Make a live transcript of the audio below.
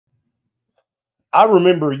I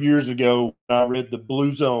remember years ago when I read the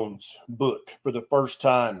Blue Zones book for the first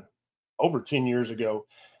time over 10 years ago,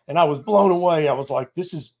 and I was blown away. I was like,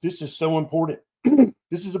 this is so important.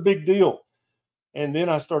 This is a big deal. And then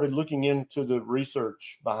I started looking into the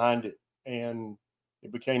research behind it, and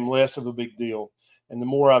it became less of a big deal. And the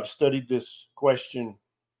more I've studied this question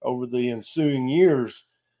over the ensuing years,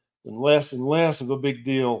 then less and less of a big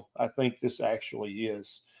deal I think this actually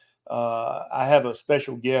is. I have a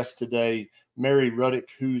special guest today, Mary Ruddick,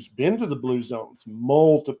 who's been to the Blue Zones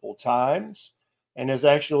multiple times and has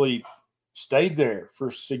actually stayed there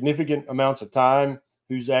for significant amounts of time,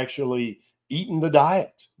 who's actually eaten the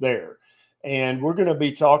diet there. And we're going to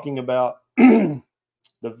be talking about the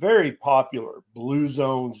very popular Blue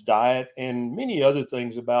Zones diet and many other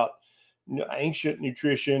things about ancient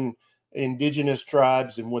nutrition, indigenous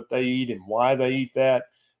tribes and what they eat and why they eat that,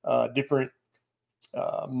 different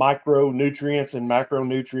micronutrients and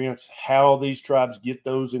macronutrients, how these tribes get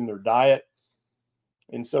those in their diet.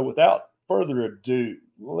 And so without further ado,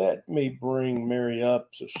 let me bring Mary up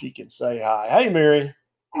so she can say hi. Hey, Mary.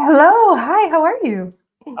 Hello. Hi. How are you?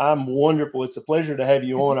 I'm wonderful. It's a pleasure to have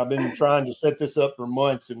you on. I've been trying to set this up for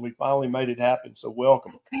months, and we finally made it happen. So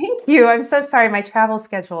welcome. Thank you. I'm so sorry. My travel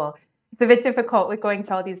schedule, it's a bit difficult with going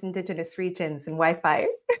to all these indigenous regions and Wi-Fi.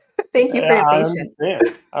 Thank you for your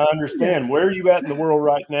patience. I understand. Where are you at in the world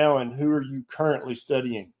right now, and who are you currently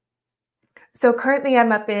studying? So currently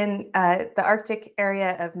I'm up in the Arctic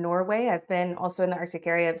area of Norway. I've been also in the Arctic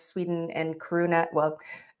area of Sweden and Kiruna, well,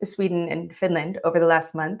 Sweden and Finland over the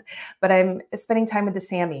last month, but I'm spending time with the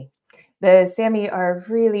Sami. The Sami are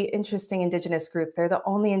a really interesting indigenous group. They're the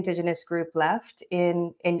only indigenous group left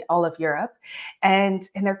in all of Europe. And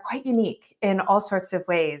they're quite unique in all sorts of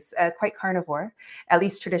ways, quite carnivore, at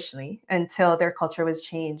least traditionally, until their culture was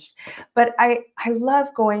changed. But I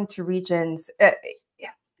love going to regions,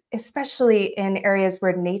 especially in areas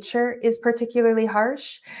where nature is particularly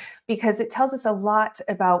harsh, because it tells us a lot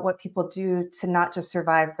about what people do to not just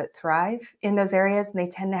survive, but thrive in those areas. And they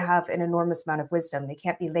tend to have an enormous amount of wisdom. They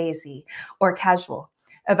can't be lazy or casual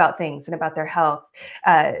about things and about their health.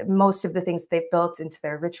 Most of the things they've built into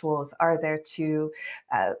their rituals are there to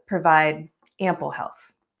provide ample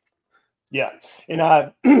health. Yeah. And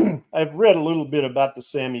I've read a little bit about the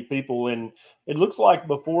Sami people, and it looks like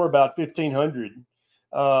before about 1500,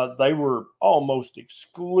 they were almost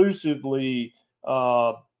exclusively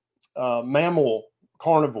mammal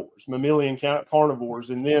carnivores, mammalian carnivores.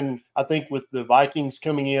 And then I think with the Vikings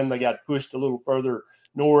coming in, they got pushed a little further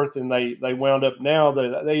north, and they wound up now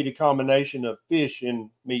they eat a combination of fish and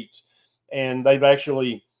meat. And they've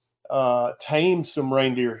actually tamed some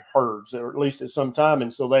reindeer herds, or at least at some time.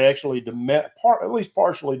 And so they actually at least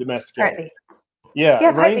partially domesticated. Partly.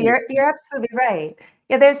 Yeah, partly. You're absolutely right.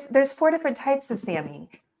 Yeah, there's 4 different types of Sami.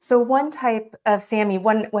 So one type of Sami,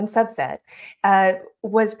 one subset,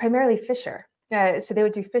 was primarily fisher. So they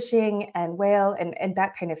would do fishing and whale and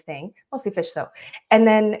that kind of thing, mostly fish though. And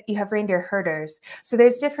then you have reindeer herders. So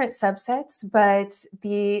there's different subsets, but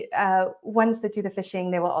the ones that do the fishing,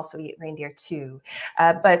 they will also eat reindeer too.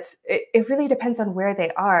 But it really depends on where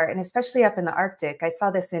they are. And especially up in the Arctic, I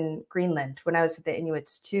saw this in Greenland when I was with the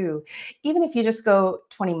Inuits too. Even if you just go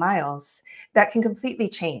 20 miles, that can completely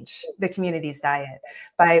change the community's diet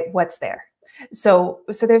by what's there. So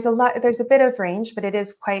there's a bit of range, but it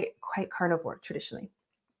is quite carnivore traditionally.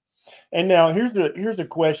 And now here's a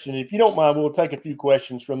question. If you don't mind, we'll take a few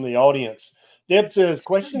questions from the audience. Deb says,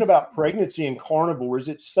 question about pregnancy and carnivore. Is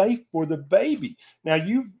it safe for the baby? Now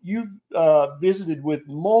you've visited with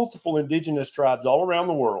multiple indigenous tribes all around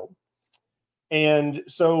the world. And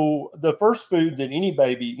so the first food that any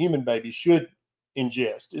human baby should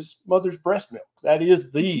ingest is mother's breast milk. That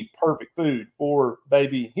is the perfect food for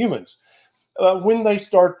baby humans. When they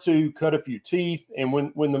start to cut a few teeth, and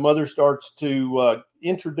when the mother starts to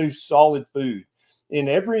introduce solid food, in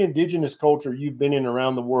every indigenous culture you've been in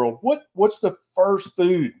around the world, what's the first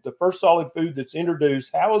food, the first solid food that's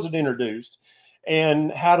introduced? How is it introduced?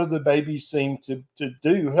 And how do the babies seem to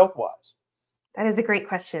do health-wise? That is a great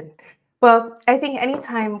question. Well, I think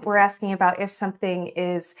anytime we're asking about if something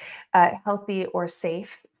is healthy or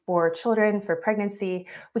safe for children, for pregnancy,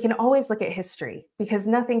 we can always look at history, because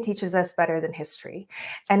nothing teaches us better than history.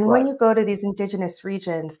 And when you go to these indigenous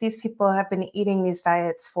regions, these people have been eating these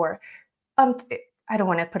diets for, I don't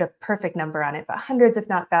want to put a perfect number on it, but hundreds, if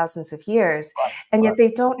not thousands of years. Right. And yet they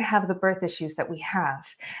don't have the birth issues that we have.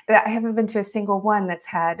 I haven't been to a single one that's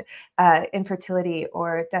had infertility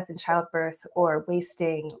or death in childbirth or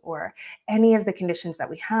wasting or any of the conditions that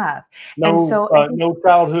we have. No, and so no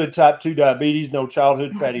childhood type 2 diabetes, no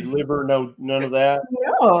childhood fatty liver, none of that.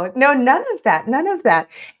 No, none of that, none of that.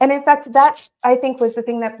 And in fact, that I think was the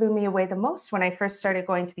thing that blew me away the most when I first started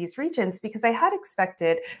going to these regions, because I had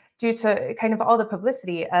expected, due to kind of all the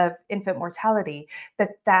publicity of infant mortality,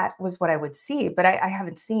 that was what I would see, but I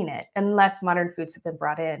haven't seen it unless modern foods have been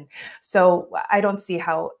brought in. So I don't see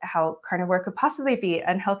how carnivore could possibly be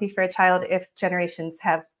unhealthy for a child if generations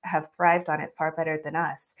have thrived on it far better than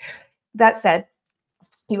us. That said,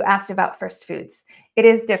 you asked about first foods. It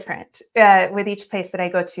is different with each place that I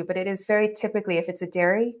go to, but it is very typically, if it's a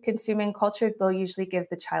dairy consuming culture, they'll usually give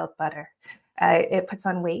the child butter. It puts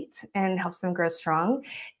on weight and helps them grow strong.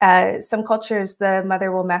 Some cultures, the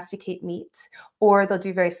mother will masticate meat, or they'll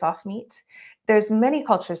do very soft meat. There's many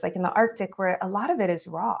cultures, like in the Arctic, where a lot of it is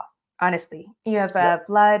raw. Honestly, you have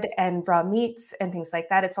blood and raw meats and things like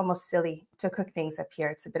that. It's almost silly to cook things up here.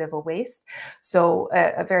 It's a bit of a waste. So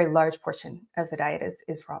a very large portion of the diet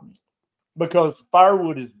is raw meat. Because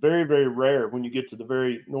firewood is very, very rare when you get to the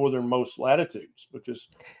very northernmost latitudes, because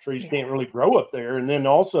trees can't really grow up there. And then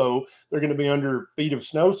also they're going to be under feet of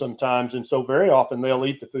snow sometimes. And so very often they'll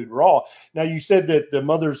eat the food raw. Now, you said that the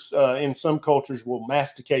mothers in some cultures will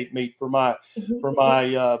masticate meat. For my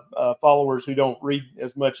followers who don't read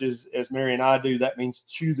as much as Mary and I do, that means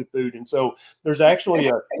chew the food. And so there's actually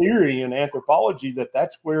a theory in anthropology that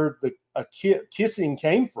that's where kissing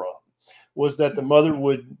came from, was that the mother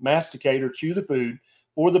would masticate or chew the food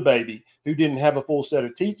for the baby who didn't have a full set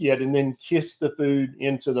of teeth yet, and then kiss the food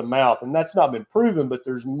into the mouth. And that's not been proven, but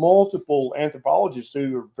there's multiple anthropologists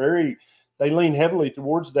who are they lean heavily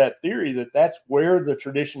towards that theory, that that's where the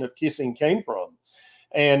tradition of kissing came from.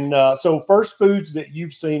 And so first foods that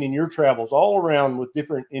you've seen in your travels all around with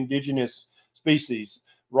different indigenous species: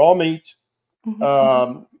 raw meat,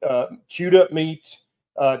 chewed up meat,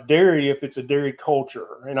 dairy, if it's a dairy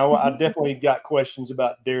culture. And I definitely got questions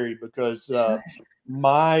about dairy, because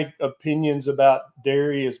my opinions about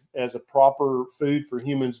dairy as a proper food for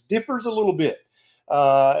humans differs a little bit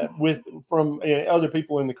from other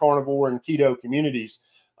people in the carnivore and keto communities.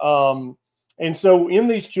 And so in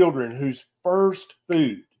these children whose first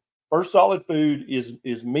solid food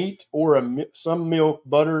is meat or some milk,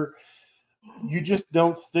 butter, you just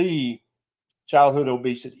don't see childhood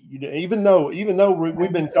obesity. Even though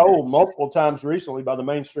we've been told multiple times recently by the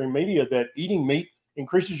mainstream media that eating meat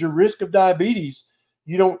increases your risk of diabetes,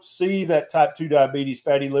 you don't see that type 2 diabetes,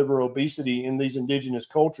 fatty liver, obesity in these indigenous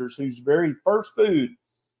cultures whose very first food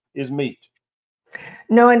is meat.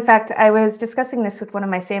 No, in fact, I was discussing this with one of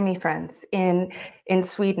my Sami friends in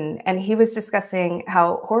Sweden, and he was discussing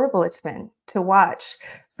how horrible it's been to watch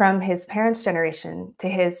from his parents' generation to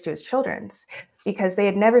his children's, because they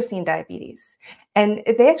had never seen diabetes. And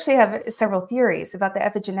they actually have several theories about the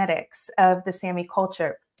epigenetics of the Sami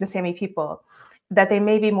culture, the Sami people, that they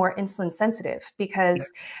may be more insulin sensitive because,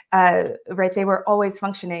 they were always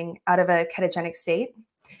functioning out of a ketogenic state.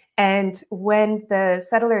 And when the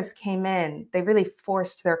settlers came in, they really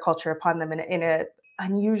forced their culture upon them in a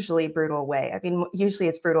unusually brutal way. I mean, usually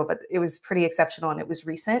it's brutal, but it was pretty exceptional, and it was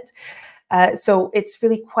recent. So it's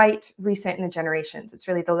really quite recent in the generations. It's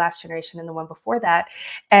really the last generation and the one before that.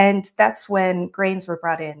 And that's when grains were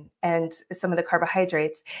brought in, and some of the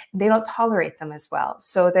carbohydrates, they don't tolerate them as well.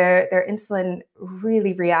 So their insulin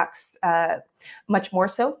really reacts much more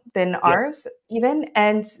so than ours even.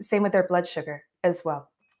 And same with their blood sugar as well.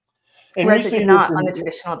 And whereas it did not on the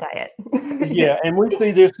traditional diet. Yeah, and we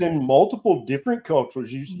see this in multiple different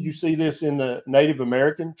cultures. You see this in the Native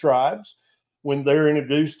American tribes when they're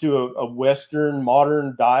introduced to a Western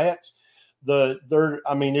modern diet.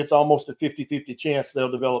 It's almost a 50-50 chance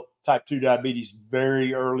they'll develop type 2 diabetes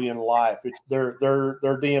very early in life. It's their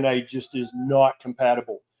DNA just is not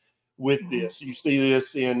compatible with this. You see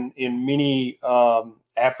this in many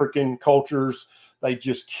African cultures. They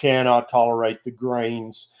just cannot tolerate the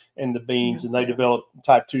grains and the beans, and they develop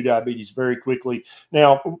type 2 diabetes very quickly.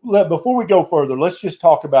 Now, before we go further, let's just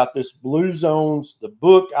talk about this Blue Zones, the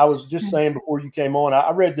book. I was just saying before you came on,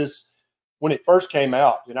 I read this when it first came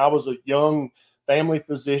out, and I was a young family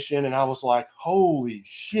physician, and I was like, holy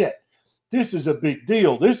shit, this is a big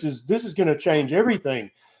deal. This is going to change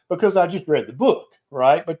everything, because I just read the book,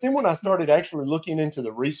 right? But then when I started actually looking into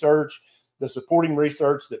the research, the supporting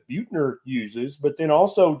research that Buettner uses, but then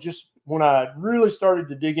also just when I really started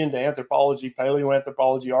to dig into anthropology,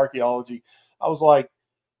 paleoanthropology, archaeology, I was like,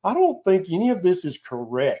 I don't think any of this is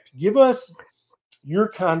correct. Give us your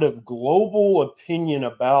kind of global opinion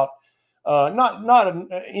about not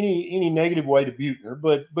any negative way to Buettner,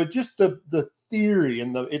 but just the theory,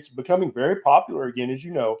 and it's becoming very popular again, as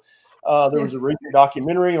you know. There was a recent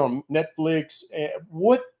documentary on Netflix.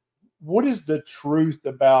 What is the truth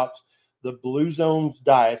about the Blue Zones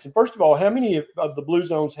diets? And first of all, how many of the Blue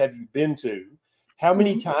Zones have you been to? How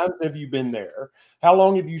many times have you been there? How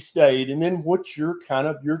long have you stayed? And then what's your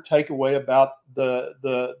takeaway about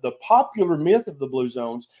the popular myth of the Blue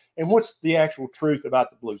Zones, and what's the actual truth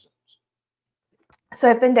about the Blue Zones? So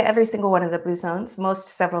I've been to every single one of the Blue Zones, most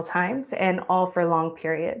several times, and all for long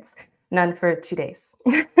periods. None for 2 days.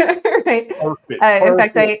 Right? Perfect. In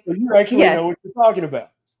fact, you actually know what you're talking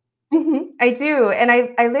about. I do. And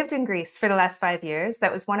I lived in Greece for the last 5 years.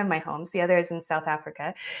 That was one of my homes. The other is in South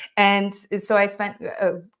Africa. And so I spent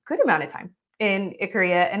a good amount of time in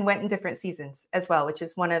Ikaria and went in different seasons as well, which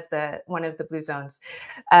is one of the Blue Zones.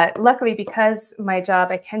 Luckily, because my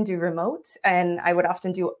job, I can do remote, and I would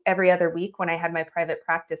often do every other week when I had my private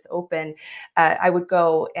practice open. I would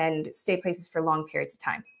go and stay places for long periods of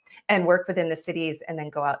time and work within the cities and then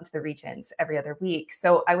go out into the regions every other week.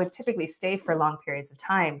 So I would typically stay for long periods of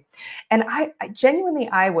time. And I genuinely,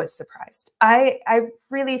 I was surprised. I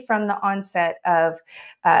really, from the onset of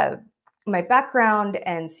my background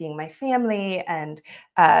and seeing my family and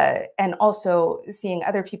also seeing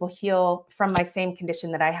other people heal from my same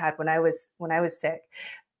condition that I had when I was sick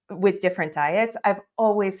with different diets, I've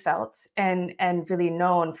always felt and really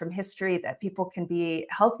known from history that people can be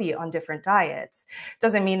healthy on different diets.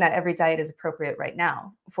 Doesn't mean that every diet is appropriate right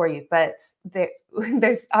now for you, but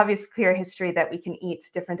there's obvious clear history that we can eat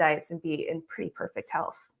different diets and be in pretty perfect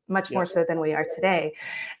health, much more so than we are today.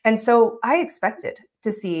 And so I expected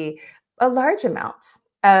to see a large amount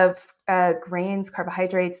of grains,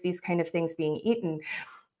 carbohydrates, these kind of things being eaten.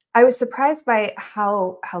 I was surprised by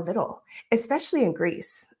how little, especially in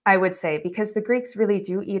Greece, I would say, because the Greeks really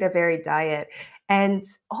do eat a varied diet. And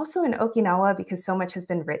also in Okinawa, because so much has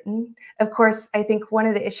been written. Of course, I think one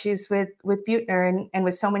of the issues with Buettner and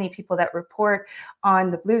with so many people that report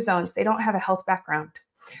on the Blue Zones, they don't have a health background.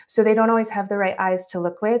 So they don't always have the right eyes to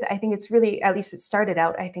look with. I think it's really, at least it started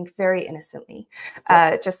out, I think, very innocently,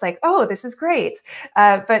 just like, oh, this is great.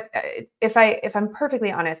 But if I'm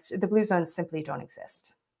perfectly honest, the Blue Zones simply don't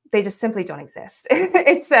exist. They just simply don't exist.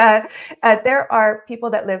 It's there are people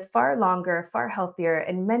that live far longer, far healthier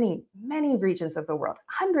in many, many regions of the world,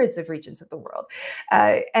 hundreds of regions of the world.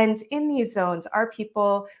 And in these zones, are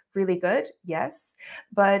people really good? Yes.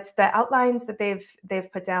 But the outlines that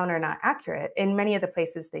they've put down are not accurate. In many of the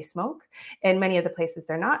places they smoke. In many of the places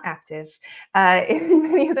they're not active.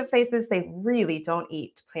 In many of the places they really don't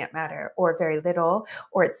eat plant matter, or very little,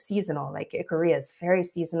 or it's seasonal. Like Ikaria is very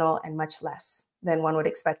seasonal and much less than one would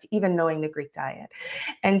expect, even knowing the Greek diet.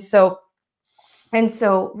 And so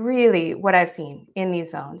really what I've seen in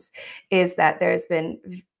these zones is that there's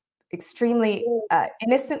been extremely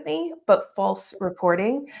innocently but false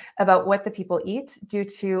reporting about what the people eat due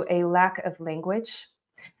to a lack of language.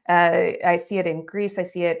 I see it in Greece. I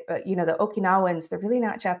see it, the Okinawans, they're really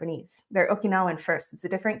not Japanese. They're Okinawan first. It's a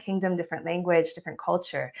different kingdom, different language, different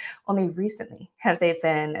culture. Only recently have they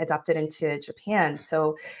been adopted into Japan.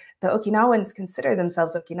 So the Okinawans consider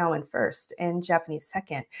themselves Okinawan first and Japanese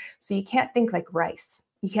second. So you can't think like rice.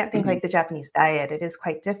 You can't think like the Japanese diet. It is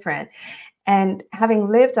quite different. And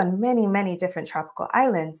having lived on many, many different tropical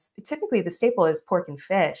islands, typically the staple is pork and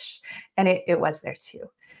fish. And it was there too.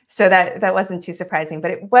 So that wasn't too surprising,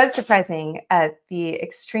 but it was surprising at the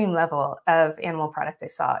extreme level of animal product I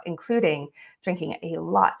saw, including drinking a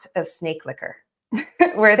lot of snake liquor,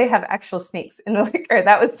 where they have actual snakes in the liquor.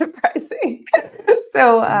 That was surprising.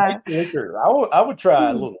 So liquor. I would try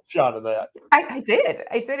a little shot of that. I did.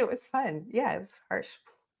 It was fun. Yeah, it was harsh.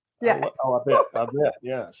 Yeah. I bet.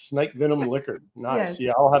 Yeah. Snake venom liquor. Nice. Yes.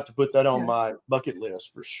 Yeah. I'll have to put that on my bucket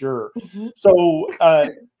list for sure. So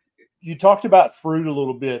you talked about fruit a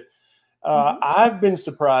little bit. I've been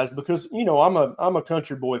surprised because, I'm a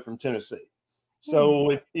country boy from Tennessee.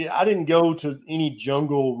 So I didn't go to any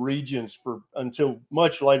jungle regions until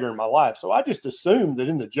much later in my life. So I just assumed that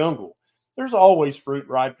in the jungle, there's always fruit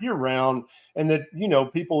ripe year round, and that,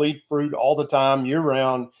 people eat fruit all the time year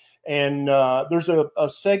round. And there's a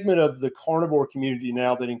segment of the carnivore community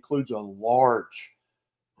now that includes a large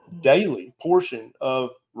daily portion of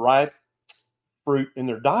ripe fruit in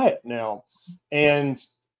their diet now. And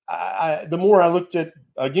the more I looked at,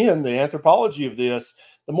 again, the anthropology of this,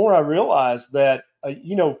 the more I realized that,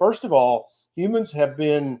 first of all, humans have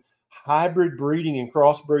been hybrid breeding and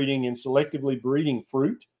crossbreeding and selectively breeding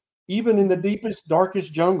fruit, even in the deepest,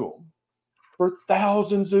 darkest jungle, for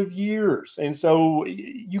thousands of years. And so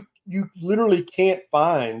you literally can't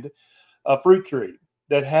find a fruit tree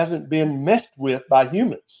that hasn't been messed with by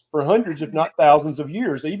humans for hundreds, if not thousands of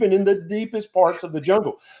years, even in the deepest parts of the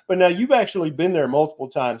jungle. But now you've actually been there multiple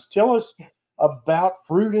times. Tell us about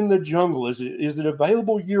fruit in the jungle. Is it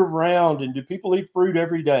available year round? And do people eat fruit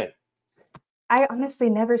every day? I honestly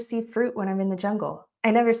never see fruit when I'm in the jungle. I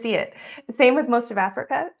never see it. Same with most of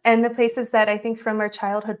Africa and the places that I think from our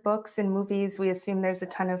childhood books and movies, we assume there's a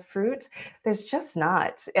ton of fruit. There's just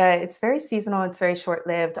not. It's very seasonal. It's very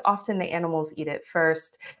short-lived. Often the animals eat it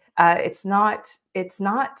first. It's not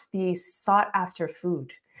the sought after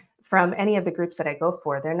food from any of the groups that I go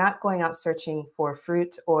for. They're not going out searching for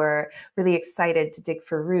fruit or really excited to dig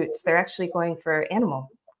for roots. They're actually going for animal.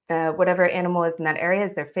 Whatever animal is in that area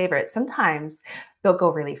is their favorite. Sometimes they'll go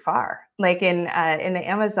really far. Like in the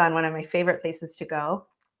Amazon, one of my favorite places to go,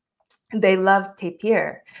 they love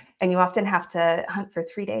tapir. And you often have to hunt for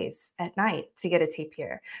 3 days at night to get a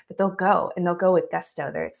tapir. But they'll go, and they'll go with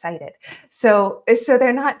gusto. They're excited. So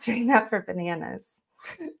they're not doing that for bananas.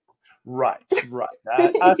 Right.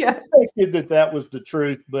 I Yeah. suspected that was the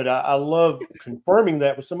truth, but I love confirming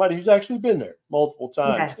that with somebody who's actually been there multiple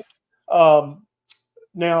times. Yes.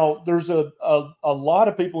 Now, there's a lot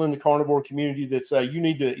of people in the carnivore community that say you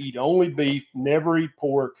need to eat only beef, never eat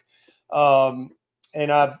pork.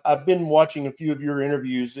 And I've been watching a few of your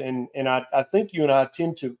interviews, and I think you and I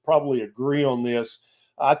tend to probably agree on this.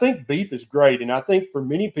 I think beef is great, and I think for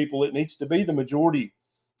many people it needs to be the majority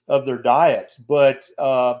of their diet. But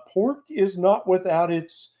pork is not without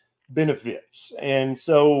its benefits, and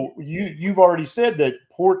so you've already said that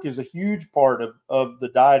pork is a huge part of the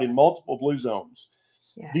diet in multiple blue zones.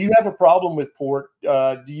 Yeah. Do you have a problem with pork?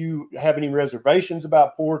 Do you have any reservations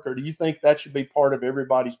about pork, or do you think that should be part of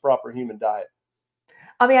everybody's proper human diet?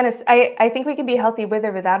 I'll be honest, I think we can be healthy with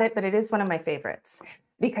or without it, but it is one of my favorites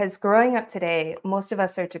because growing up today, most of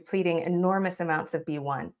us are depleting enormous amounts of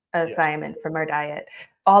B1, of Yes. thiamine from our diet,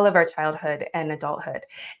 all of our childhood and adulthood.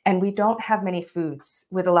 And we don't have many foods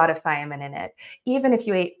with a lot of thiamine in it. Even if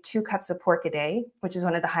you ate 2 cups of pork a day, which is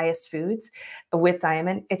one of the highest foods with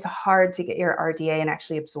thiamine, it's hard to get your RDA and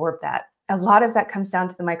actually absorb that. A lot of that comes down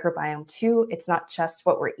to the microbiome too. It's not just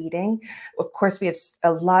what we're eating. Of course, we have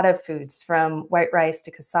a lot of foods from white rice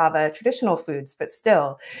to cassava, traditional foods, but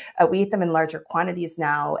still we eat them in larger quantities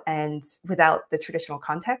now and without the traditional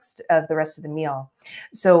context of the rest of the meal.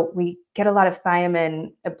 So we get a lot of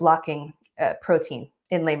thiamine blocking protein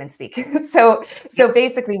in layman's speak. So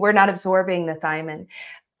basically we're not absorbing the thiamine.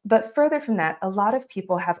 But further from that, a lot of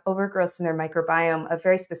people have overgrowth in their microbiome of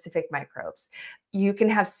very specific microbes. You can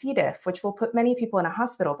have C. diff, which will put many people in a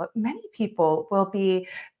hospital, but many people will be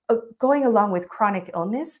going along with chronic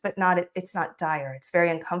illness, but it's not dire. It's very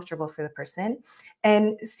uncomfortable for the person.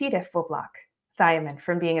 And C. diff will block thiamine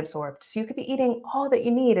from being absorbed. So you could be eating all that you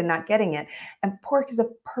need and not getting it. And pork is a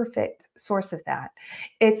perfect source of that.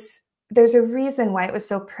 There's a reason why it was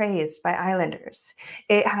so praised by islanders.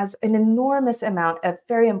 It has an enormous amount of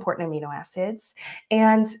very important amino acids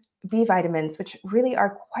and B vitamins, which really are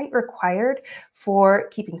quite required for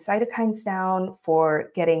keeping cytokines down,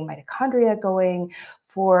 for getting mitochondria going,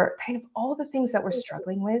 for kind of all the things that we're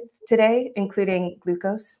struggling with today, including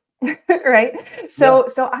glucose. Right. So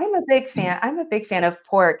I'm a big fan. I'm a big fan of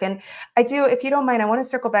pork. And I do, if you don't mind, I want to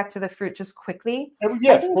circle back to the fruit just quickly.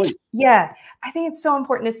 Yes, please. Yeah. I think it's so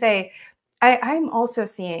important to say, I'm also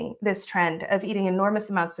seeing this trend of eating enormous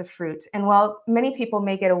amounts of fruit. And while many people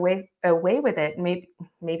may get away with it,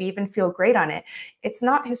 maybe even feel great on it, it's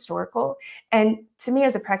not historical. And to me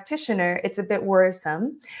as a practitioner, it's a bit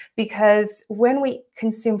worrisome because when we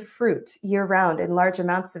consume fruit year round in large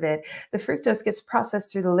amounts of it, the fructose gets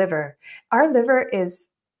processed through the liver. Our liver is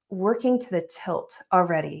working to the tilt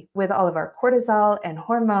already with all of our cortisol and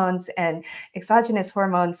hormones and exogenous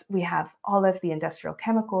hormones. We have all of the industrial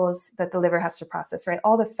chemicals that the liver has to process, right?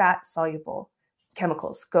 All the fat soluble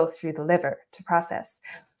chemicals go through the liver to process.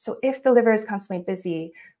 So if the liver is constantly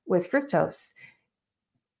busy with fructose,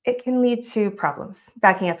 it can lead to problems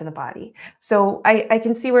backing up in the body. So I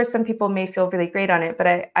can see where some people may feel really great on it, but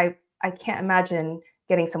I can't imagine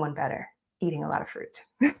getting someone better eating a lot of fruit.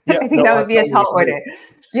 Yeah, I think that would be a tall order.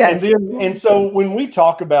 Yes. And so when we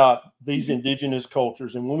talk about these indigenous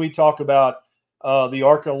cultures and when we talk about the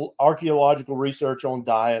archaeological research on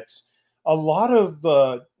diets, a lot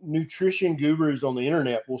of nutrition gurus on the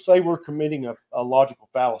internet will say we're committing a logical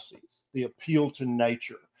fallacy, the appeal to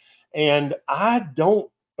nature. And I don't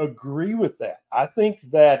agree with that. I think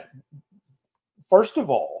that, first of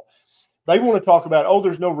all, they want to talk about, oh,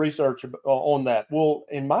 there's no research on that. Well,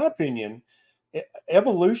 in my opinion,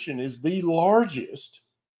 evolution is the largest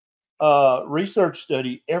research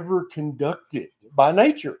study ever conducted by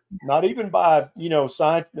nature, not even by, you know,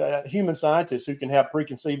 human scientists who can have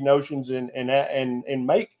preconceived notions and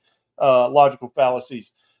make logical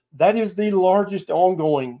fallacies. That is the largest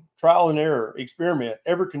ongoing trial and error experiment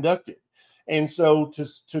ever conducted. And so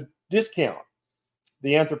to discount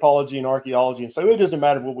the anthropology and archaeology and so it doesn't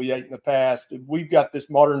matter what we ate in the past, we've got this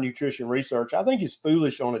modern nutrition research, I think is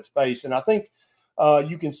foolish on its face. And I think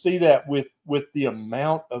you can see that with the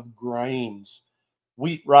amount of grains,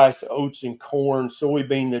 wheat, rice, oats, and corn,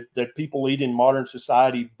 soybean that people eat in modern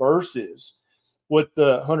society versus what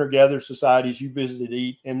the hunter-gatherer societies you visited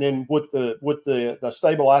eat, and then what the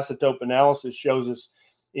stable isotope analysis shows us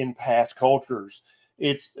in past cultures.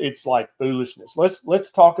 It's like foolishness.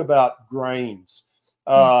 Let's talk about grains.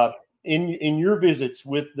 In your visits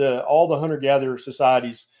with all the hunter-gatherer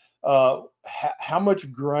societies, how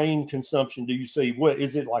much grain consumption do you see? What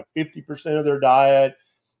is it, like 50% of their diet,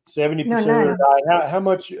 70% of their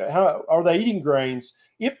diet? How are they eating grains?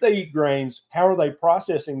 If they eat grains, how are they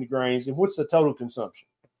processing the grains, and what's the total consumption?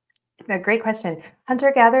 A great question.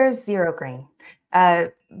 Hunter-gatherers, zero grain.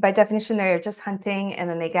 By definition, they're just hunting, and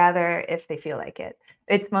then they gather if they feel like it.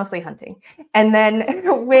 It's mostly hunting. And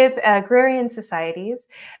then with agrarian societies,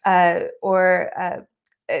 they'll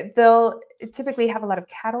typically have a lot of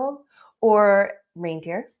cattle or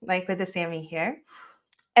reindeer, like with the Sami here.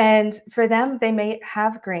 And for them, they may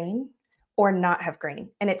have grain or not have grain,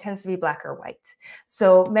 and it tends to be black or white.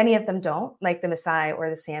 So many of them don't, like the Maasai or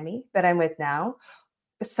the Sami that I'm with now.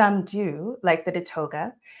 Some do, like the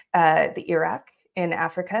Datoga, the Iraq in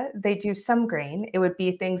Africa. They do some grain. It would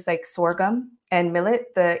be things like sorghum and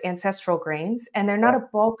millet, the ancestral grains, and they're not a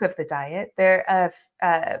bulk of the diet. They're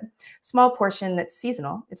a small portion that's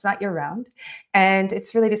seasonal. It's not year-round, and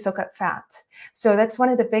it's really to soak up fat. So that's one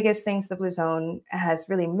of the biggest things the Blue Zone has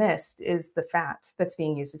really missed is the fat that's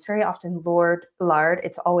being used. It's very often lard.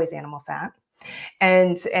 It's always animal fat,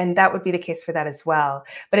 and that would be the case for that as well.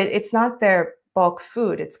 But it's not their bulk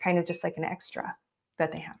food. It's kind of just like an extra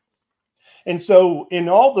that they have. And so in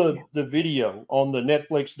all the video on the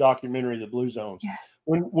Netflix documentary, The Blue Zones,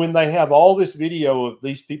 when they have all this video of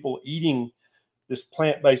these people eating this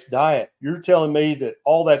plant-based diet, you're telling me that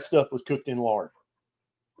all that stuff was cooked in lard?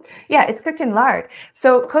 Yeah, it's cooked in lard.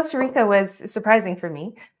 So Costa Rica was surprising for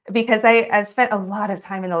me because I've spent a lot of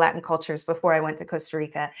time in the Latin cultures before I went to Costa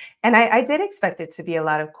Rica. And I did expect it to be a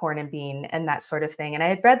lot of corn and bean and that sort of thing. And I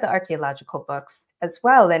had read the archaeological books as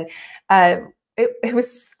well. And it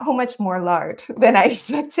was so much more lard than I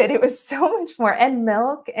expected. It was so much more, and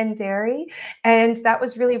milk and dairy. And that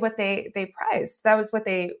was really what they prized. That was what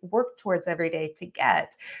they worked towards every day to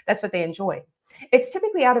get. That's what they enjoyed. It's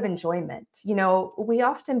typically out of enjoyment. You know, we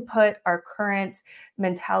often put our current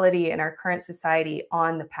mentality and our current society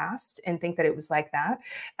on the past and think that it was like that.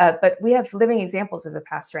 But we have living examples of the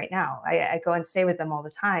past right now. I go and stay with them all the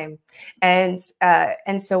time. And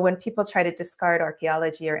so when people try to discard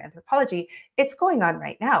archaeology or anthropology, it's going on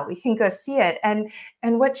right now. We can go see it. And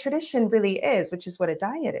what tradition really is, which is what a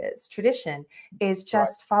diet is, tradition is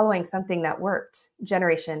just following something that worked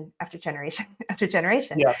generation after generation after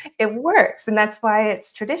generation. Yeah. It works. And that's why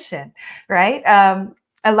it's tradition, right?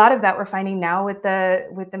 A lot of that we're finding now with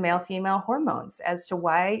the male-female hormones as to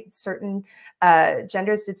why certain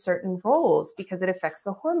genders did certain roles, because it affects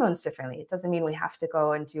the hormones differently. It doesn't mean we have to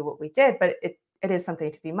go and do what we did, but it is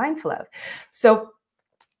something to be mindful of. So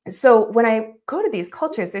when I go to these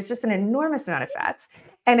cultures, there's just an enormous amount of fats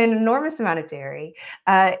and an enormous amount of dairy.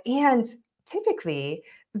 And typically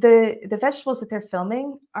the vegetables that they're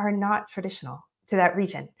filming are not traditional to that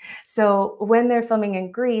region. So when they're filming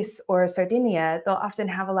in Greece or Sardinia, they'll often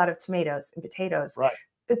have a lot of tomatoes and potatoes. Right.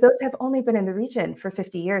 Those have only been in the region for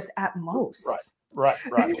 50 years at most. Right.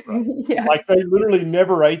 Yes. Like they literally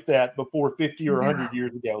never ate that before 50 or 100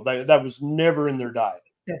 years ago. That was never in their diet.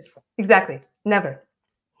 Yes, exactly. Never.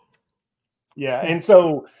 Yeah. And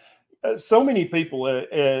so many people,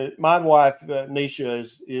 my wife,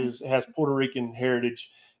 Nisha, has Puerto Rican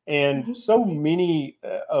heritage. And so many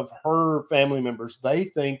of her family members, they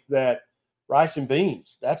think that rice and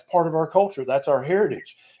beans, that's part of our culture. That's our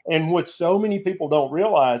heritage. And what so many people don't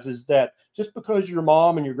realize is that just because your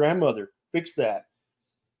mom and your grandmother fixed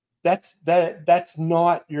that's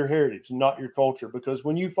not your heritage, not your culture. Because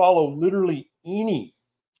when you follow literally any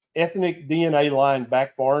ethnic DNA line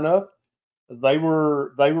back far enough, they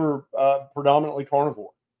were predominantly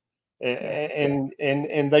carnivore. And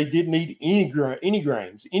they didn't eat any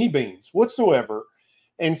grains, any beans whatsoever.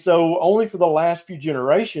 And so only for the last few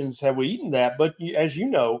generations have we eaten that. But as you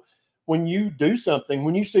know, when you do something,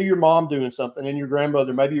 when you see your mom doing something and your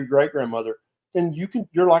grandmother, maybe your great grandmother, then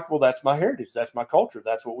you're like, well, that's my heritage. That's my culture.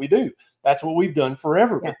 That's what we do. That's what we've done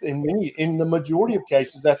forever. Yes. But in the majority of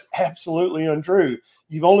cases, that's absolutely untrue.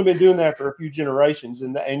 You've only been doing that for a few generations,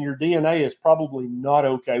 and your DNA is probably not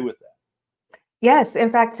okay with that. Yes. In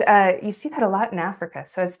fact, you see that a lot in Africa.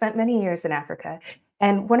 So I've spent many years in Africa.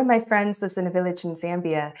 And one of my friends lives in a village in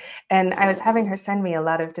Zambia. And I was having her send me a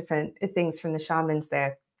lot of different things from the shamans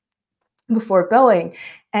there before going.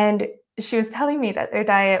 And she was telling me that their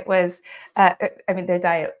diet was, their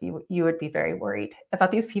diet, you would be very worried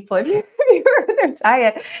about these people if you were their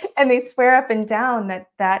diet. And they swear up and down that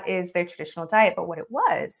that is their traditional diet. But what it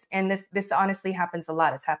was, and this honestly happens a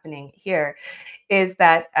lot, it's happening here, is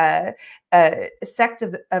that a sect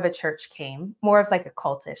of a church came, more of like a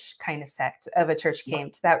cultish kind of sect of a church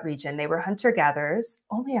came to that region. They were hunter-gatherers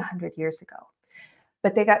only 100 years ago,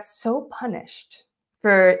 but they got so punished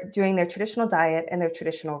for doing their traditional diet and their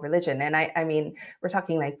traditional religion. And I mean, we're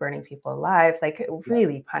talking like burning people alive, like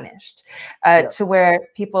really punished, to where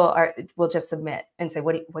people will just submit and say,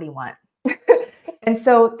 what do you want? And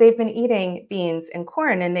so they've been eating beans and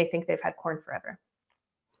corn, and they think they've had corn forever.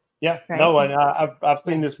 Yeah, right? No, and I've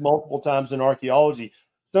seen this multiple times in archaeology.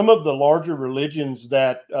 Some of the larger religions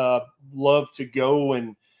that love to go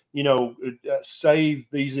and, save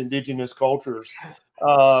these indigenous cultures,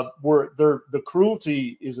 where the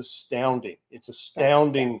cruelty is astounding. It's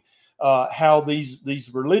astounding how these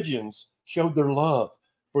religions showed their love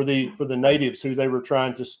for the natives who they were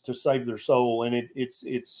trying to save their soul, and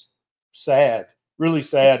it's sad, really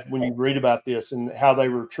sad when you read about this and how they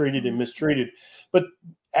were treated and mistreated. But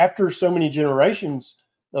after so many generations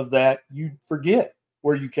of that, you forget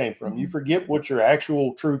where you came from. You forget what your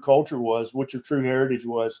actual true culture was, what your true heritage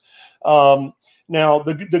was. Now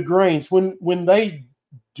the grains, when they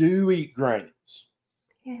do eat grains,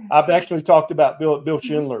 I've actually talked about Bill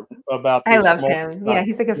Schindler about this. I love him. Yeah,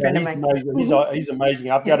 he's a good friend of mine. Amazing. He's amazing.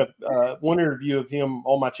 I've got one interview of him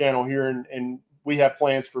on my channel here, and we have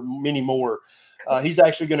plans for many more. He's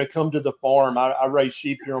actually going to come to the farm. I raise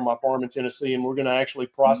sheep here on my farm in Tennessee, and we're going to actually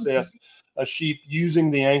process a sheep using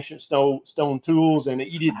the ancient stone tools and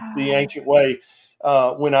eat it the ancient way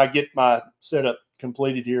when I get my setup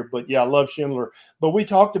completed here. But yeah, I love Schindler. But we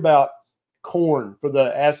talked about corn for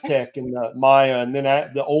the Aztec and the Maya, and then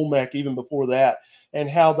the Olmec even before that, and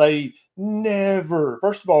how they never,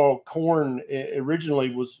 first of all, corn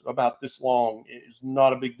originally was about this long. It's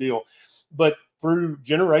not a big deal. But through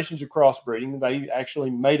generations of crossbreeding, they actually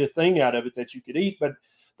made a thing out of it that you could eat, but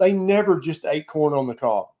they never just ate corn on the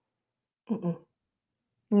cob.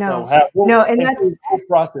 No, and that's the whole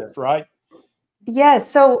process, right? Yeah.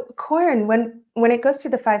 So corn, when it goes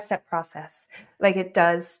through the 5-step process, like it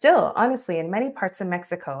does still, honestly, in many parts of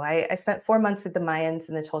Mexico. I spent 4 months with the Mayans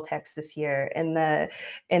and the Toltecs this year in the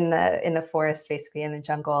forest, basically in the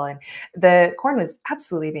jungle, and the corn was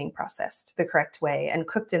absolutely being processed the correct way and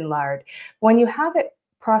cooked in lard. When you have it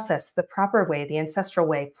processed the proper way, the ancestral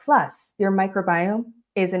way, plus your microbiome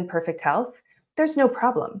is in perfect health, there's no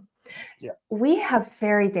problem. Yeah. We have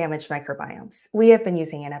very damaged microbiomes. We have been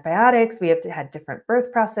using antibiotics. We have had different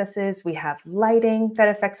birth processes. We have lighting that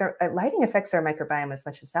affects our microbiome as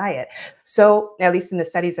much as diet. So at least in the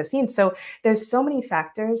studies I've seen, so there's so many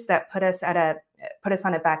factors that put us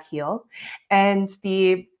on a back heel, and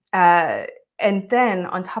and then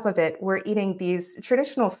on top of it, we're eating these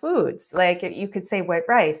traditional foods, like you could say white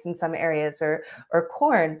rice in some areas or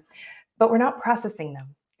corn, but we're not processing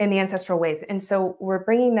them in the ancestral ways. And so we're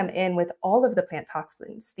bringing them in with all of the plant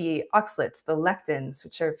toxins, the oxalates, the lectins,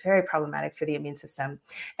 which are very problematic for the immune system,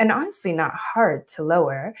 and honestly not hard to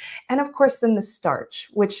lower. And of course, then the starch,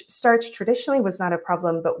 which starch traditionally was not a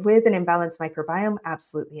problem, but with an imbalanced microbiome,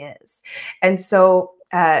 absolutely is. And so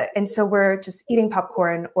we're just eating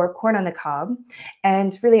popcorn or corn on the cob.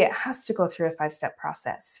 And really, it has to go through a 5-step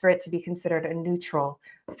process for it to be considered a neutral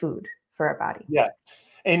food for our body. Yeah.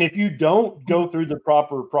 And if you don't go through the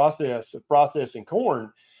proper process of processing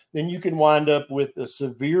corn, then you can wind up with a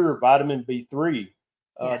severe vitamin B3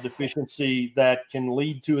 deficiency that can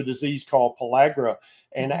lead to a disease called pellagra.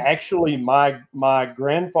 And actually, my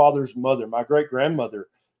grandfather's mother, my great-grandmother,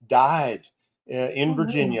 died in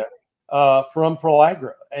Virginia from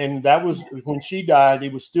pellagra. And that was when she died,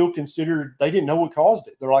 it was still considered, they didn't know what caused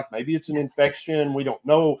it. They're like, maybe it's an infection, we don't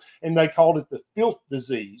know. And they called it the filth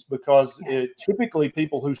disease because typically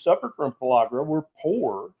people who suffered from pellagra were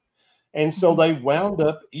poor. And so they wound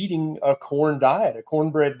up eating a corn diet, a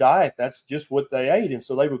cornbread diet. That's just what they ate. And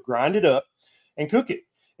so they would grind it up and cook it.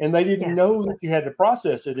 And they didn't know that you had to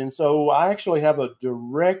process it. And so I actually have a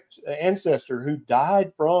direct ancestor who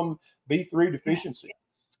died from B3 deficiency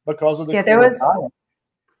because of the corn diet.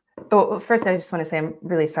 Oh, first, I just want to say I'm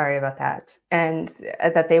really sorry about that, and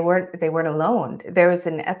that they weren't alone. There was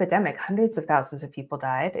an epidemic; hundreds of thousands of people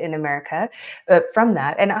died in America from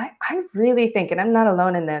that. And I really think, and I'm not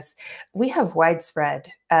alone in this, we have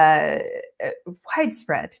widespread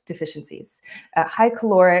deficiencies, high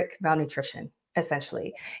caloric malnutrition,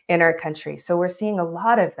 essentially, in our country. So we're seeing a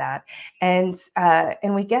lot of that, and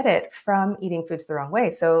we get it from eating foods the wrong way.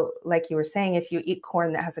 So, like you were saying, if you eat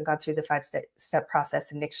corn that hasn't gone through the five-step process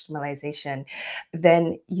of nixtamalization,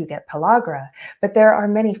 then you get pellagra. But there are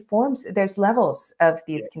many forms. There's levels of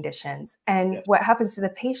these conditions, and what happens to the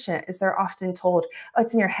patient is they're often told, "Oh,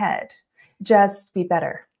 it's in your head. Just be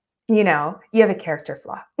better. You know, you have a character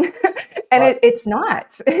flaw." And it's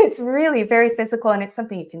not. It's really very physical, and it's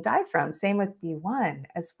something you can die from. Same with B1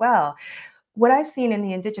 as well. What I've seen in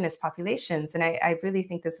the indigenous populations, and I really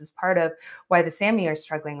think this is part of why the Sami are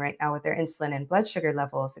struggling right now with their insulin and blood sugar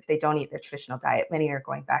levels if they don't eat their traditional diet. Many are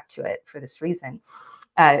going back to it for this reason,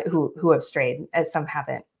 who have strayed, as some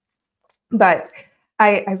haven't. But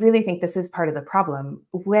I really think this is part of the problem.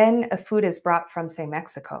 When a food is brought from, say,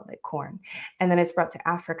 Mexico, like corn, and then it's brought to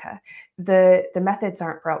Africa, the methods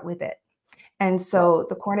aren't brought with it. And so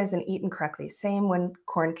the corn isn't eaten correctly. Same when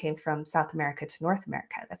corn came from South America to North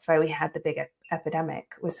America. That's why we had the big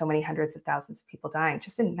epidemic with so many hundreds of thousands of people dying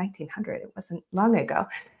just in 1900. It wasn't long ago.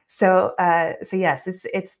 So, so yes,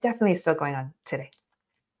 it's definitely still going on today.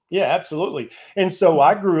 Yeah, absolutely. And so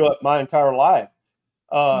I grew up my entire life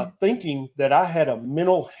thinking that I had a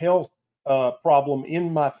mental health problem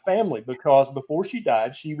in my family, because before she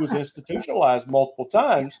died, she was institutionalized multiple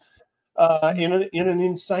times in an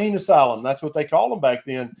insane asylum. That's what they called them back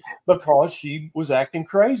then, because she was acting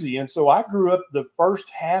crazy. And so I grew up the first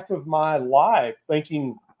half of my life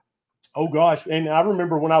thinking, oh gosh. And I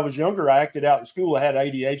remember when I was younger, I acted out in school. I had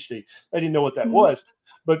ADHD. They didn't know what that was.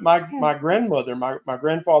 But my grandmother, my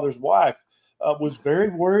grandfather's wife, was very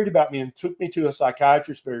worried about me and took me to a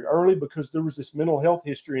psychiatrist very early because there was this mental health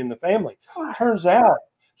history in the family. Turns out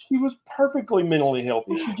she was perfectly mentally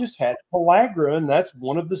healthy. She just had pellagra, and that's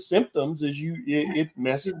one of the symptoms is it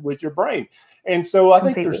messes with your brain. And so I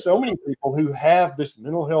think there's so many people who have this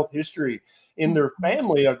mental health history in their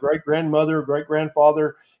family, a great grandmother, great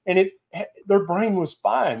grandfather, and their brain was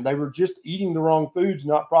fine. They were just eating the wrong foods,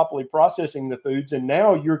 not properly processing the foods. And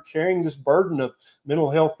now you're carrying this burden of mental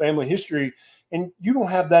health family history, and you don't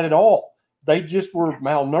have that at all. They just were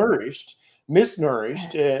malnourished,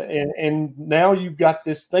 misnourished, and now you've got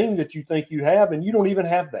this thing that you think you have, and you don't even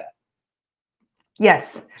have that.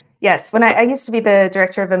 Yes. Yes. When I used to be the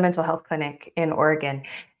director of a mental health clinic in Oregon,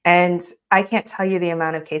 and I can't tell you the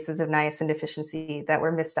amount of cases of niacin deficiency that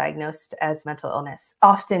were misdiagnosed as mental illness,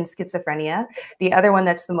 often schizophrenia. The other one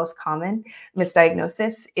that's the most common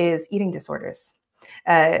misdiagnosis is eating disorders.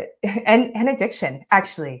 And addiction,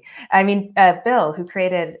 actually. I mean, Bill, who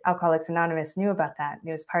created Alcoholics Anonymous, knew about that.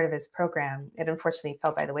 It was part of his program. It unfortunately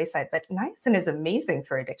fell by the wayside, but niacin is amazing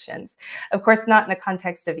for addictions. Of course, not in the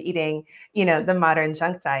context of eating, you know, the modern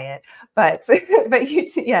junk diet, but but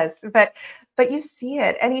you see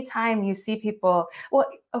it anytime you see people. Well,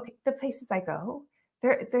 okay, the places I go,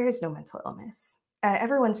 there is no mental illness.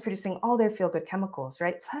 Everyone's producing all their feel-good chemicals,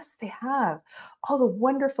 right? Plus, they have all the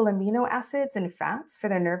wonderful amino acids and fats for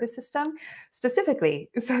their nervous system, specifically.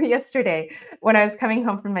 So yesterday, when I was coming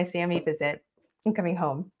home from my Sami visit, and coming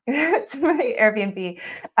home to my Airbnb,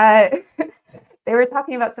 they were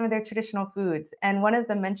talking about some of their traditional foods, and one of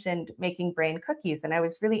them mentioned making brain cookies, and I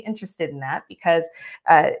was really interested in that because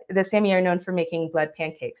the Sami are known for making blood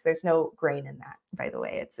pancakes. There's no grain in that, by the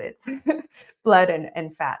way. It's blood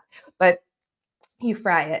and fat, but you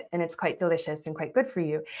fry it and it's quite delicious and quite good for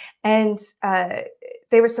you. And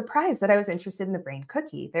they were surprised that I was interested in the brain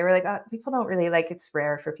cookie. They were like, oh, people don't really like, it's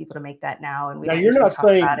rare for people to make that now. And we now don't you're not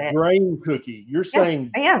saying about it. brain cookie. You're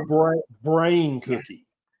saying I am. brain cookie.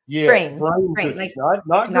 Yes, brain cookies, like,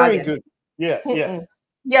 not grain cookie. Yes, yes.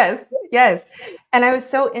 Yes, yes. And I was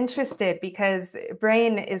so interested because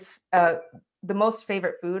brain is the most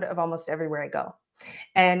favorite food of almost everywhere I go.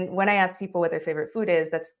 And when I ask people what their favorite food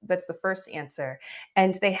is, that's the first answer.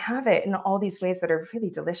 And they have it in all these ways that are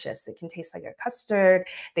really delicious. It can taste like a custard.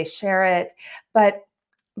 They share it. But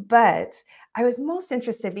I was most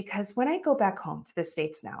interested because when I go back home to the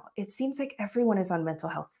States now, it seems like everyone is on mental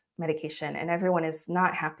health medication and everyone is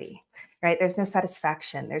not happy, right? There's no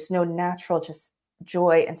satisfaction. There's no natural just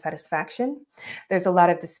joy and satisfaction. There's a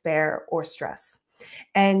lot of despair or stress.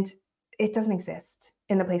 And it doesn't exist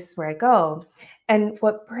in the places where I go. And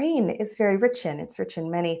what brain is very rich in, it's rich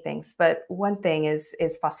in many things, but one thing is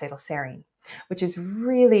phosphatidylserine. which is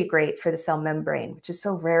really great for the cell membrane, which is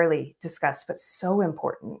so rarely discussed, but so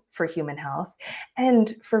important for human health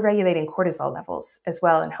and for regulating cortisol levels as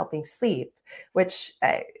well and helping sleep, which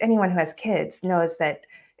anyone who has kids knows that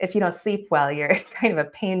if you don't sleep well, you're kind of a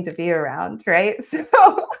pain to be around, right?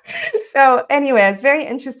 So anyway, I was very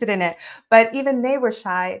interested in it, but even they were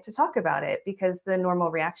shy to talk about it because the normal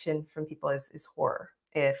reaction from people is horror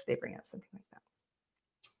if they bring up something like that.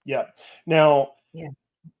 Yeah. Now, yeah.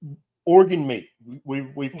 Organ meat,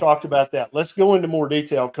 we've talked about that. Let's go into more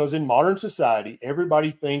detail, because in modern society, everybody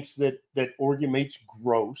thinks that organ meat's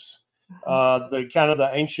gross. The kind of the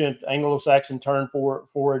ancient Anglo-Saxon term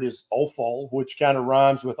for it is offal, which kind of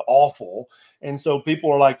rhymes with awful. And so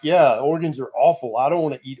people are like, yeah, organs are awful. I don't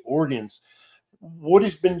want to eat organs. What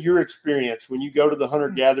has been your experience when you go to the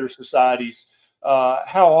hunter-gatherer societies?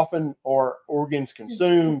 How often are organs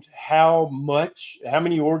consumed? How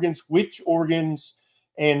many organs, which organs,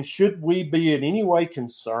 and should we be in any way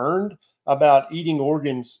concerned about eating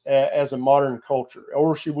organs as a modern culture?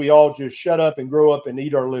 Or should we all just shut up and grow up and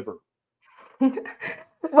eat our liver?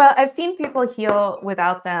 Well, I've seen people heal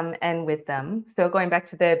without them and with them. So going back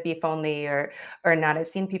to the beef only or not, I've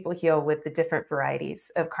seen people heal with the different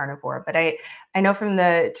varieties of carnivore. But I know from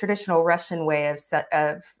the traditional Russian way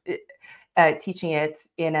of teaching it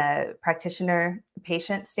in a practitioner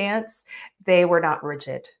patient stance, they were not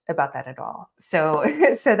rigid about that at all. So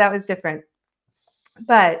that was different.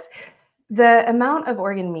 But the amount of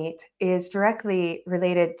organ meat is directly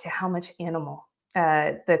related to how much animal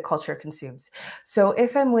the culture consumes. So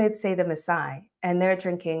if I'm with, say, the Maasai, and they're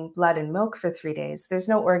drinking blood and milk for 3 days, there's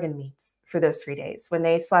no organ meats for those 3 days. When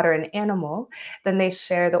they slaughter an animal, then they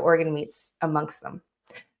share the organ meats amongst them.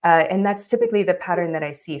 And that's typically the pattern that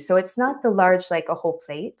I see. So it's not the large, like a whole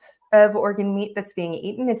plate of organ meat that's being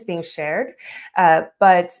eaten, it's being shared,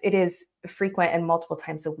 but it is frequent and multiple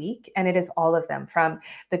times a week. And it is all of them, from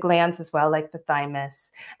the glands as well, like the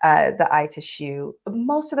thymus, the eye tissue.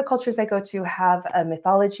 Most of the cultures I go to have a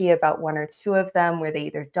mythology about 1 or 2 of them where they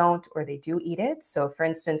either don't or they do eat it. So for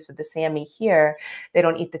instance, with the Sami here, they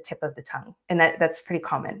don't eat the tip of the tongue. And that's pretty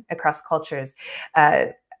common across cultures.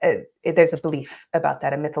 There's a belief about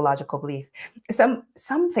that, a mythological belief.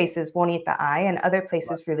 Some places won't eat the eye and other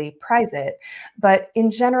places really prize it. But in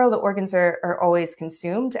general, the organs are always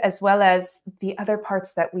consumed, as well as the other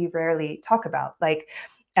parts that we rarely talk about, like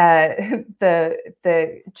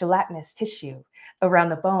the gelatinous tissue around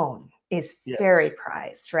the bone is very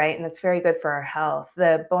prized, right? And it's very good for our health.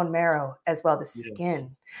 The bone marrow as well, the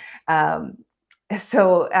skin.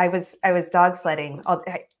 So I was dog sledding.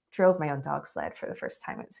 I drove my own dog sled for the first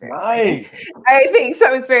time. It was very exciting. I think so.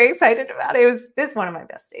 I was very excited about it. It was one of my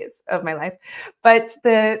best days of my life. But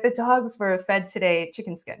the dogs were fed today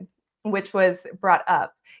chicken skin, which was brought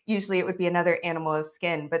up. Usually it would be another animal's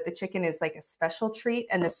skin, but the chicken is like a special treat.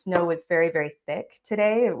 And the snow was very, very thick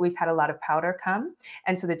today. We've had a lot of powder come.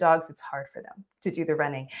 And so the dogs, it's hard for them to do the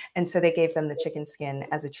running. And so they gave them the chicken skin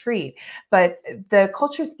as a treat. But the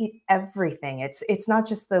cultures eat everything. It's not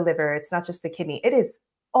just the liver. It's not just the kidney. It is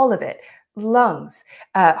all of it, lungs,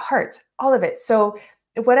 heart, all of it. So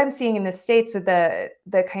what I'm seeing in the States with the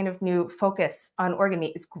kind of new focus on organ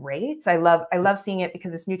meat is great. I love seeing it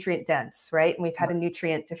because it's nutrient dense, right? And we've had a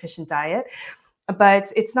nutrient deficient diet, but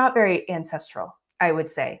it's not very ancestral, I would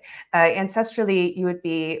say. Ancestrally, you would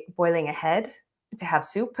be boiling a head to have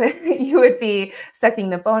soup. You would be sucking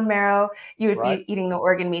the bone marrow. You would be eating the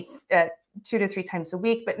organ meats 2 to 3 times a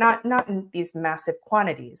week, but not in these massive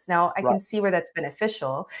quantities. Now, I can see where that's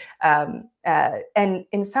beneficial. And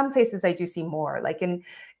in some places, I do see more, like in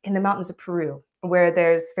the mountains of Peru, where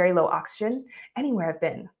there's very low oxygen. Anywhere I've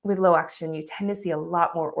been with low oxygen, you tend to see a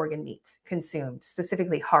lot more organ meat consumed,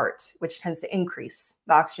 specifically heart, which tends to increase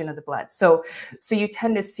the oxygen of the blood. So you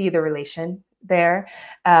tend to see the relation there.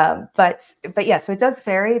 But yeah, so it does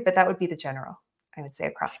vary, but that would be the general, I would say,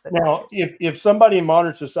 across the Now, if somebody in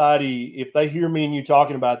modern society, if they hear me and you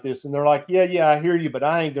talking about this and they're like, yeah, I hear you, but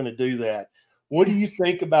I ain't going to do that. What do you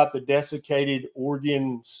think about the desiccated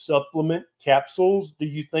organ supplement capsules? Do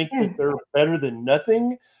you think that they're better than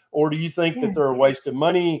nothing? Or do you think that they're a waste of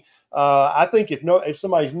money? I think if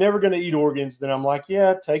somebody's never going to eat organs, then I'm like,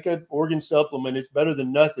 yeah, take an organ supplement. It's better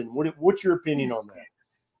than nothing. What's your opinion on that?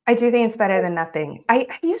 I do think it's better than nothing. I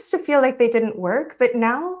used to feel like they didn't work, but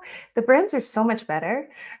now the brands are so much better.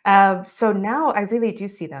 So now I really do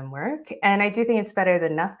see them work. And I do think it's better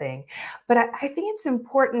than nothing. But I think it's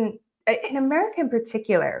important, in America in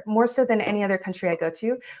particular, more so than any other country I go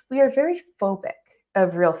to, we are very phobic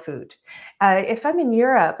of real food. If I'm in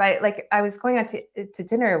Europe, I was going out to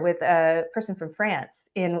dinner with a person from France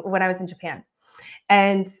when I was in Japan.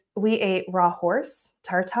 And we ate raw horse,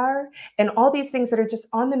 tartar, and all these things that are just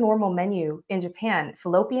on the normal menu in Japan.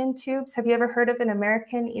 Fallopian tubes. Have you ever heard of an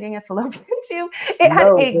American eating a fallopian tube? It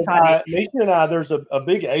had eggs on it. Misha and I, there's a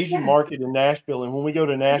big Asian Yeah. market in Nashville. And when we go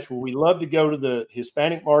to Nashville, we love to go to the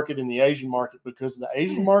Hispanic market and the Asian market, because the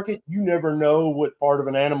Asian market, you never know what part of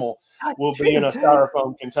an animal will be in a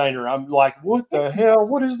styrofoam container. I'm like, what the hell?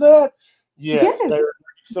 What is that? Yes,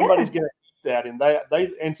 somebody's going to eat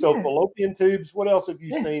that. And so fallopian tubes, what else have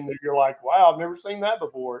you seen that you're like, wow, I've never seen that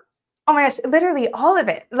before? Oh my gosh, literally all of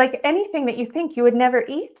it. Like anything that you think you would never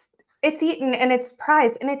eat, it's eaten and it's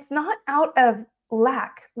prized, and it's not out of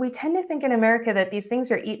lack. We tend to think in America that these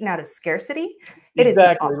things are eaten out of scarcity.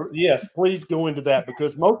 Exactly. Yes, please go into that,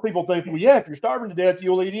 because most people think, well, yeah, if you're starving to death,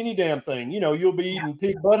 you'll eat any damn thing. You'll be eating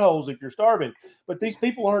pig buttholes if you're starving. But these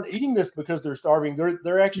people aren't eating this because they're starving.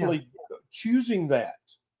 They're actually choosing that.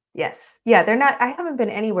 Yes. Yeah, they're not. I haven't been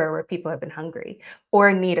anywhere where people have been hungry or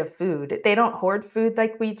in need of food. They don't hoard food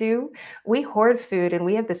like we do. We hoard food, and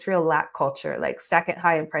we have this real lack culture, like stack it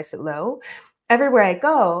high and price it low. Everywhere I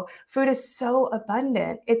go, food is so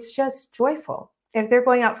abundant. It's just joyful. If they're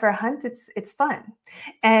going out for a hunt, it's fun.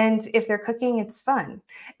 And if they're cooking, it's fun.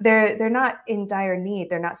 They're not in dire need.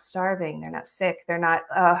 They're not starving. They're not sick. They're not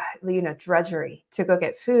drudgery to go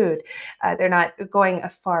get food. They're not going a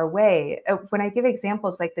far way. When I give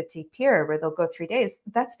examples like the tapir, where they'll go 3 days,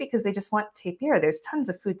 that's because they just want tapir. There's tons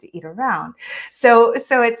of food to eat around. So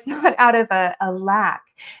it's not out of a lack.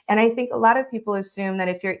 And I think a lot of people assume that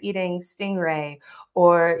if you're eating stingray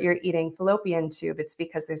or you're eating fallopian tube, it's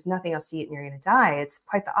because there's nothing else to eat and you're going to die. It's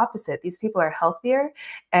quite the opposite. These people are healthier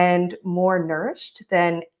and more nourished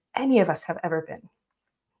than any of us have ever been.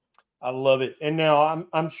 I love it. And now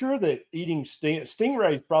I'm sure that eating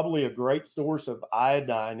stingray is probably a great source of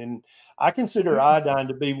iodine. And I consider iodine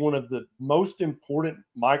to be one of the most important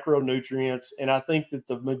micronutrients. And I think that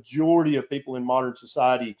the majority of people in modern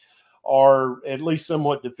society are at least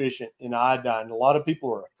somewhat deficient in iodine. A lot of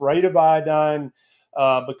people are afraid of iodine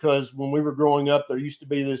because when we were growing up, there used to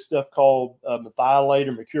be this stuff called methylate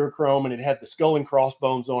or mercurochrome, and it had the skull and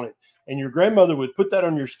crossbones on it. And your grandmother would put that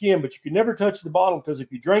on your skin, but you could never touch the bottle because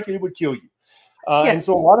if you drank it, it would kill you. And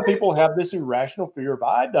so a lot of people have this irrational fear of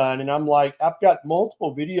iodine. And I'm like, I've got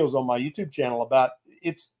multiple videos on my YouTube channel about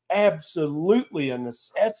it's absolutely a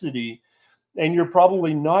necessity, and you're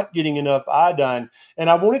probably not getting enough iodine. And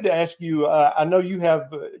I wanted to ask you, I know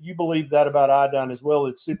you believe that about iodine as well.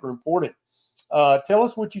 It's super important. Tell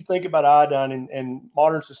us what you think about iodine and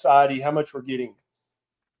modern society, how much we're getting.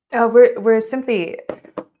 We're simply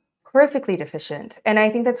horrifically deficient. And I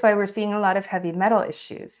think that's why we're seeing a lot of heavy metal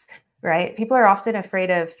issues, right? People are often afraid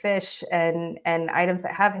of fish and items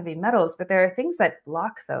that have heavy metals, but there are things that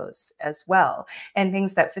block those as well, and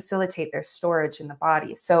things that facilitate their storage in the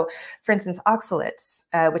body. So for instance, oxalates,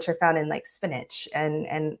 which are found in like spinach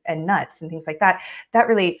and nuts and things like that, that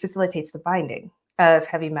really facilitates the binding of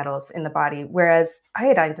heavy metals in the body, whereas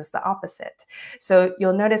iodine does the opposite. So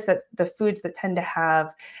you'll notice that the foods that tend to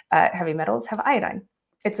have heavy metals have iodine.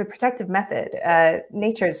 It's a protective method.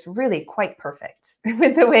 Nature is really quite perfect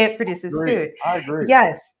with the way it produces food. I agree.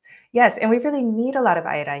 Yes. And we really need a lot of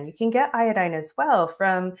iodine. You can get iodine as well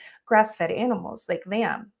from grass-fed animals like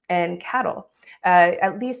lamb and cattle.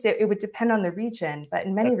 At least it would depend on the region, but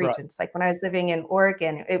in many regions, like when I was living in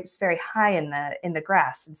Oregon, it was very high in the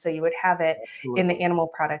grass. And so you would have it in the animal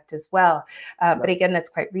product as well. But again, that's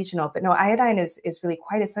quite regional. But no, iodine is really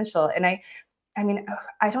quite essential. And I mean,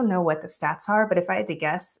 I don't know what the stats are, but if I had to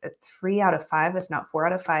guess, 3 out of 5, if not 4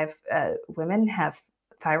 out of 5 women have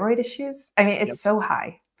thyroid issues. I mean, it's so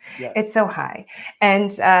high. Yeah. It's so high. And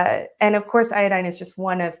of course, iodine is just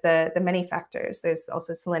one of the many factors. There's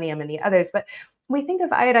also selenium and the others. But we think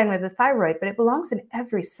of iodine with the thyroid, but it belongs in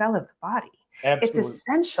every cell of the body. Absolutely. It's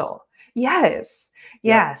essential. Yes.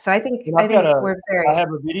 Yeah. So I think I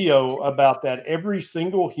have a video about that. Every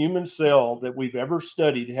single human cell that we've ever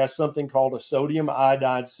studied has something called a sodium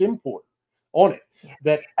iodide symport on it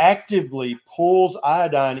that actively pulls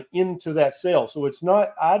iodine into that cell. So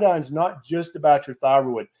iodine's not just about your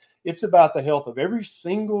thyroid. It's about the health of every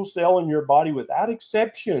single cell in your body without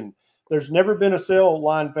exception. There's never been a cell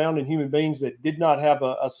line found in human beings that did not have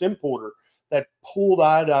a symporter that pulled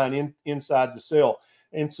iodine inside the cell.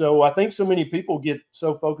 And so I think so many people get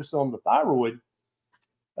so focused on the thyroid,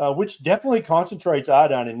 which definitely concentrates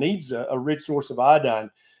iodine and needs a rich source of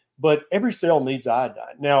iodine, but every cell needs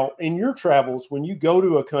iodine. Now, in your travels, when you go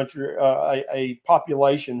to a country, a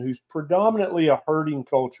population who's predominantly a herding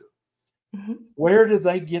culture, where do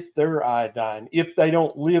they get their iodine if they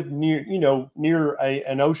don't live near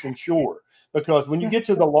an ocean shore? Because when you get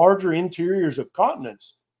to the larger interiors of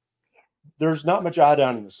continents, there's not much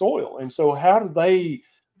iodine in the soil. And so how do they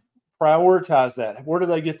prioritize that? Where do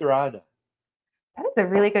they get their iodine? That is a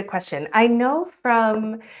really good question. I know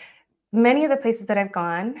from many of the places that I've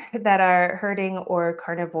gone that are herding or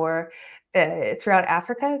carnivore throughout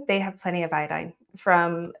Africa, they have plenty of iodine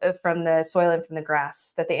from the soil and from the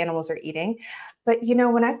grass that the animals are eating. But you know,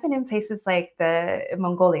 when I've been in places like the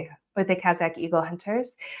Mongolia with the Kazakh eagle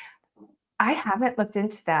hunters, I haven't looked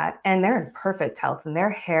into that, and they're in perfect health, and their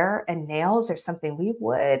hair and nails are something we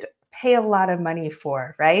would pay a lot of money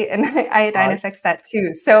for, right? And iodine affects that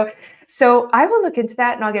too. So I will look into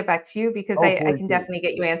that, and I'll get back to you because I can definitely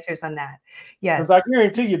get you answers on that. Yes. Because I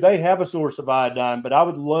guarantee you they have a source of iodine, but I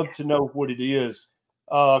would love to know what it is.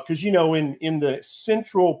 Because, you know, in the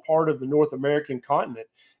central part of the North American continent,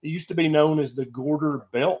 it used to be known as the Gorder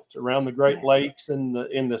Belt around the Great Lakes and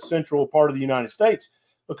in the central part of the United States.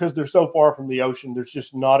 Because they're so far from the ocean, there's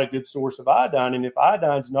just not a good source of iodine. And if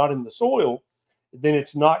iodine's not in the soil, then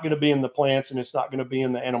it's not going to be in the plants, and it's not going to be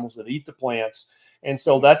in the animals that eat the plants. And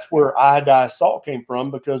so that's where iodized salt came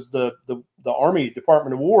from, because the Army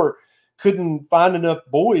Department of War couldn't find enough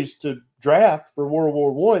boys to draft for World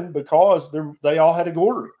War I because they all had a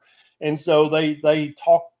Gorder. And so they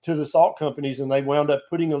talked to the salt companies, and they wound up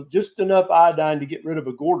putting just enough iodine to get rid of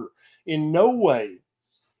a Gorder. In no way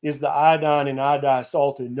is the iodine in iodized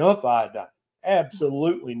salt enough iodine.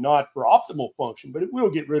 Absolutely not for optimal function, but it will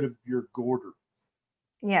get rid of your Gorder.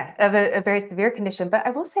 Yeah, of a very severe condition. But I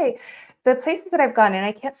will say the places that I've gone, and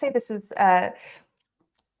I can't say this is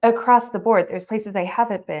across the board, there's places I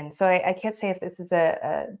haven't been. So I can't say if this is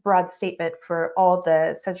a broad statement for all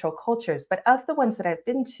the central cultures, but of the ones that I've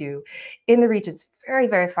been to in the regions very,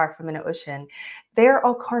 very far from an ocean, they're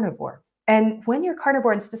all carnivore. And when you're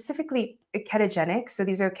carnivore, and specifically ketogenic, so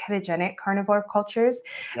these are ketogenic carnivore cultures,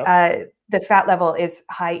 the fat level is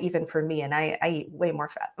high even for me, and I eat way more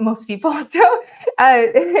fat than most people. So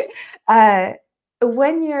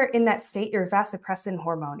when you're in that state, your vasopressin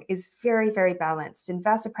hormone is very, very balanced. And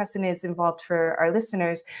vasopressin is involved, for our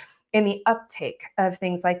listeners, in the uptake of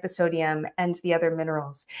things like the sodium and the other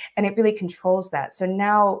minerals. And it really controls that. So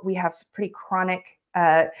now we have pretty chronic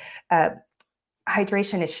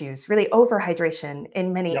hydration issues, really overhydration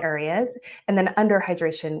in many areas, and then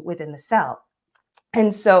underhydration within the cell.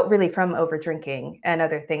 And so really from over drinking and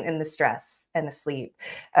other things, and the stress and the sleep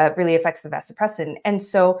really affects the vasopressin. And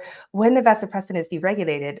so when the vasopressin is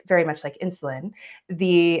deregulated, very much like insulin,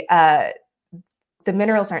 the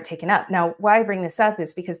minerals aren't taken up. Now, why I bring this up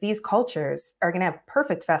is because these cultures are going to have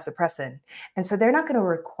perfect vasopressin. And so they're not going to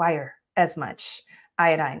require as much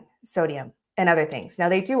iodine, sodium, and other things. Now,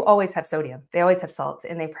 they do always have sodium. They always have salt,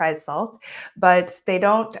 and they prize salt, but they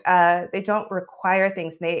don't require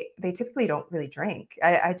things. They typically don't really drink.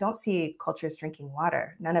 I don't see cultures drinking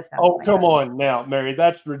water. None of them. Oh, come on now, Mary.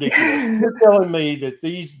 That's ridiculous. You're telling me that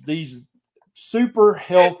these super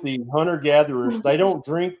healthy hunter-gatherers, they don't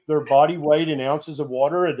drink their body weight in ounces of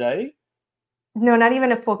water a day? No, not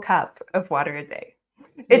even a full cup of water a day.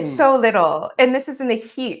 It's so little. And this is in the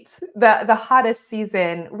heat, the hottest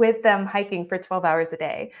season, with them hiking for 12 hours a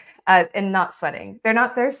day and not sweating. They're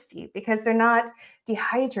not thirsty because they're not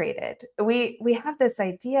dehydrated. We have this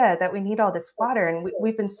idea that we need all this water, and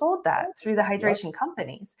we've been sold that through the hydration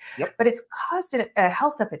companies. But it's caused a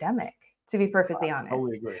health epidemic, to be perfectly honest.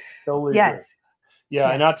 Totally agree. Totally agree.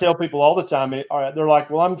 Yeah, and I tell people all the time, they're like,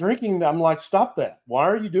 well, I'm drinking. I'm like, stop that. Why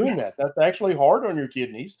are you doing that? That's actually hard on your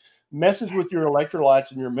kidneys, messes with your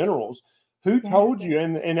electrolytes and your minerals. Who told you?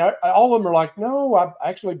 And all of them are like, no, I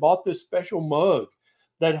actually bought this special mug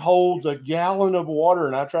that holds a gallon of water,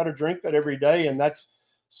 and I try to drink that every day. And that's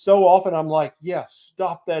so often I'm like, yeah,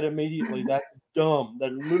 stop that immediately. That's dumb.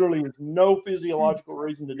 There literally is no physiological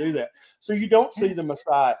reason to do that. So you don't see the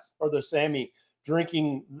Maasai or the Sami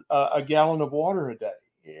drinking a gallon of water a day.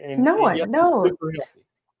 And No,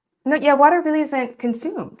 water really isn't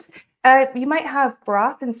consumed. You might have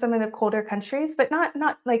broth in some of the colder countries, but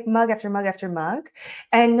not like mug after mug after mug.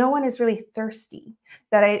 And no one is really thirsty.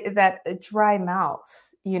 That dry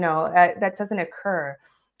mouth, that doesn't occur.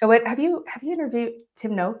 Have you interviewed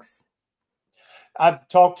Tim Noakes? I've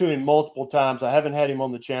talked to him multiple times. I haven't had him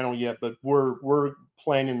on the channel yet, but we're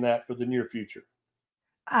planning that for the near future.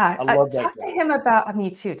 I love that. Talk to him about, me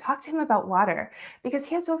too. Talk to him about water, because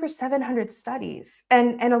he has over 700 studies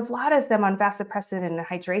and a lot of them on vasopressin and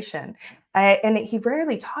hydration. And he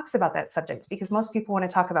rarely talks about that subject because most people want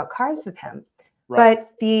to talk about carbs with him. Right.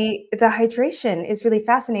 But the hydration is really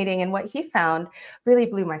fascinating. And what he found really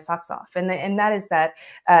blew my socks off. And that is that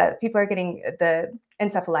people are getting the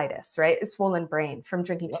encephalitis, right? A swollen brain from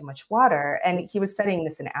drinking too much water. And he was studying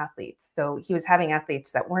this in athletes. So he was having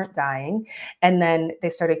athletes that weren't dying. And then they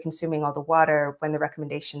started consuming all the water when the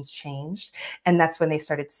recommendations changed. And that's when they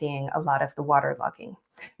started seeing a lot of the water logging,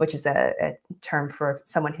 which is a term for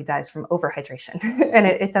someone who dies from overhydration. And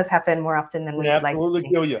it does happen more often than we would like to absolutely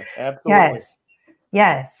think. kill you. Absolutely. Yes.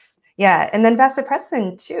 Yes. Yeah. And then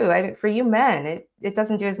vasopressin too. I mean, for you men, it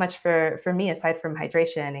doesn't do as much for me aside from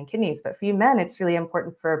hydration and kidneys, but for you men, it's really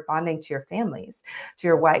important for bonding to your families, to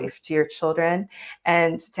your wife, to your children,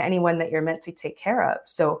 and to anyone that you're meant to take care of.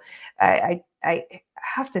 So I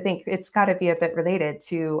have to think it's got to be a bit related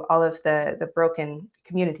to all of the broken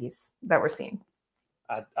communities that we're seeing.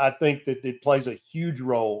 I think that it plays a huge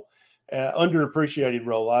role, underappreciated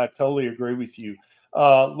role. I totally agree with you.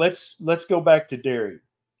 Let's go back to dairy.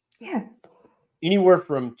 Yeah. Anywhere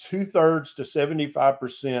from 2/3 to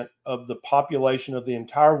 75% of the population of the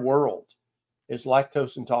entire world is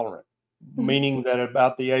lactose intolerant, meaning that at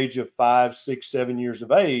about the age of 5, 6, 7 years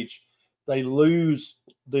of age, they lose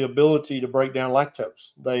the ability to break down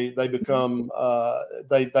lactose. They become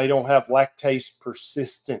they don't have lactase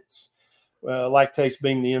persistence. Lactase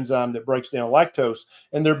being the enzyme that breaks down lactose.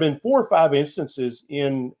 And there have been 4 or 5 instances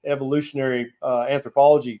in evolutionary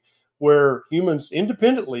anthropology where humans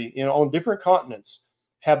independently on different continents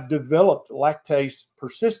have developed lactase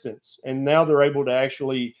persistence. And now they're able to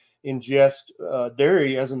actually ingest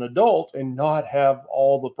dairy as an adult and not have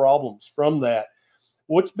all the problems from that.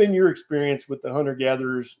 What's been your experience with the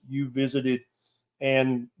hunter-gatherers you visited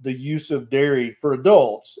and the use of dairy for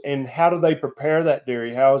adults, and how do they prepare that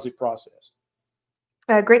dairy? How is it processed?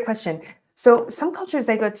 Great question. So some cultures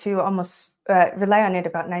I go to almost rely on it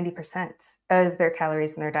about 90% of their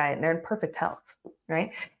calories in their diet, and they're in perfect health,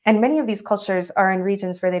 right? And many of these cultures are in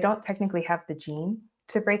regions where they don't technically have the gene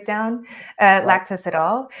to break down lactose at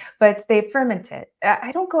all, but they ferment it.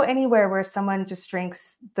 I don't go anywhere where someone just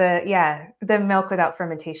drinks the milk without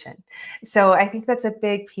fermentation. So I think that's a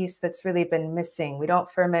big piece that's really been missing. We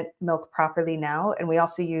don't ferment milk properly now, and we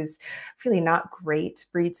also use really not great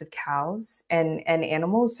breeds of cows and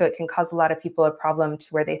animals. So it can cause a lot of people a problem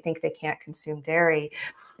to where they think they can't consume dairy.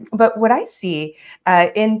 But what I see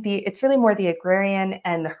it's really more the agrarian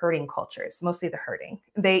and the herding cultures, mostly the herding.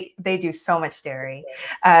 They do so much dairy,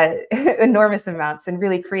 enormous amounts, and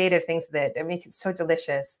really creative things that make it so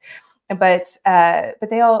delicious. But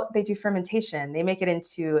they do fermentation. They make it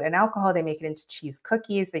into an alcohol. They make it into cheese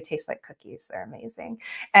cookies. They taste like cookies. They're amazing.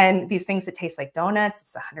 And these things that taste like donuts,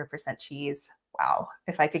 it's 100% cheese. Wow,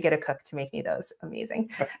 if I could get a cook to make me those, amazing.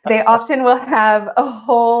 They often will have a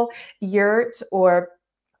whole yurt or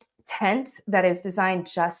tent that is designed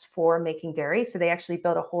just for making dairy. So they actually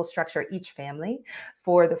build a whole structure, each family,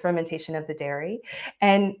 for the fermentation of the dairy.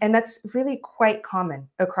 And that's really quite common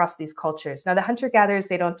across these cultures. Now, the hunter-gatherers,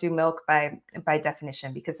 they don't do milk by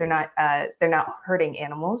definition because they're not herding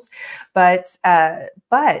animals. But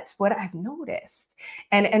what I've noticed,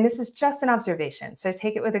 and this is just an observation, so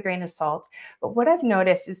take it with a grain of salt, but what I've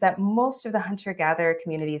noticed is that most of the hunter-gatherer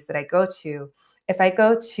communities that I go to, if I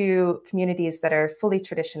go to communities that are fully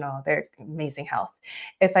traditional, they're amazing health.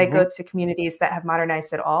 If I go to communities that have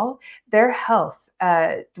modernized at all, their health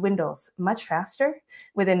dwindles much faster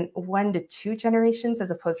within 1 to 2 generations,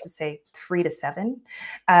 as opposed to say 3 to 7.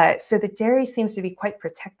 So the dairy seems to be quite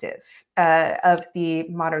protective of the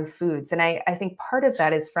modern foods. And I think part of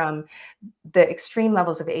that is from the extreme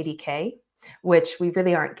levels of ADK, which we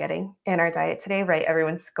really aren't getting in our diet today, right?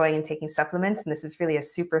 Everyone's going and taking supplements, and this is really a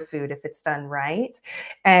superfood if it's done right.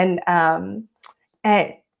 And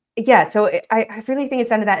yeah, so I really think it's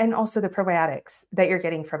down to that, and also the probiotics that you're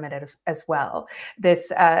getting from it as well.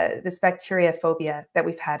 This bacteria phobia that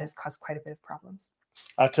we've had has caused quite a bit of problems.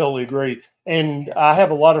 I totally agree. And I have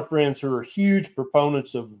a lot of friends who are huge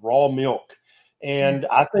proponents of raw milk. And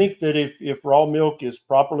I think that if raw milk is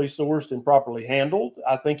properly sourced and properly handled,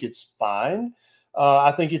 I think it's fine.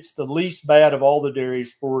 I think it's the least bad of all the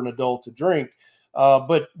dairies for an adult to drink.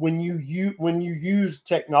 But when you use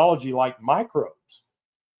technology like microbes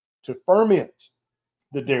to ferment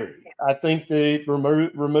the dairy, I think that it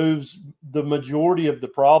removes the majority of the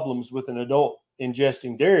problems with an adult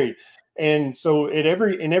ingesting dairy. And so in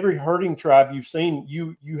every herding tribe you've seen,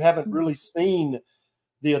 you haven't really seen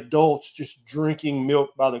the adults just drinking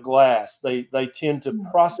milk by the glass. They tend to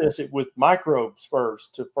process it with microbes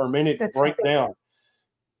first to ferment it, to break down.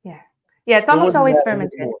 Yeah. It's almost always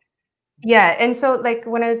fermented. Yeah. And so like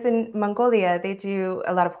when I was in Mongolia, they do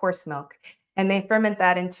a lot of horse milk, and they ferment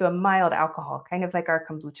that into a mild alcohol, kind of like our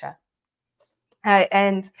kombucha.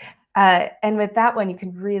 And And with that one, you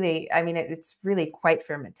can really, I mean, it's really quite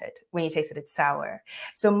fermented. When you taste it, it's sour.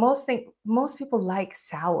 So most people like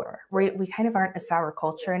sour. We kind of aren't a sour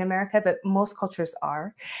culture in America, but most cultures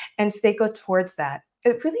are. And so they go towards that.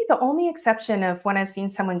 Really, the only exception of when I've seen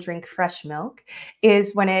someone drink fresh milk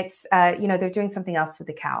is when it's, they're doing something else with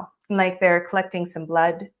the cow. Like they're collecting some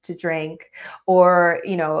blood to drink, or,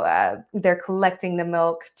 they're collecting the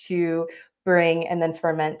milk to bring and then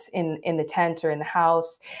ferment in the tent or in the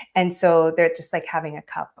house. And so they're just like having a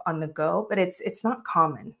cup on the go, but it's not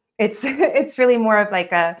common. It's really more of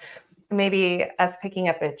like maybe us picking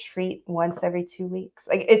up a treat once every 2 weeks.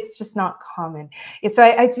 Like it's just not common. So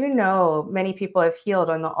I do know many people have healed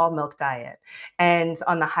on the all milk diet and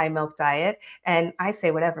on the high milk diet. And I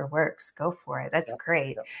say, whatever works, go for it. That's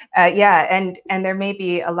great. And there may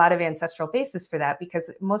be a lot of ancestral basis for that, because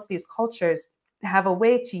most of these cultures have a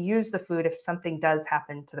way to use the food if something does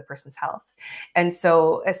happen to the person's health. And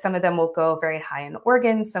so some of them will go very high in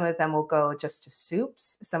organs, some of them will go just to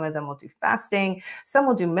soups, some of them will do fasting, some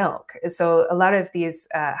will do milk. So a lot of these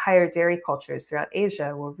higher dairy cultures throughout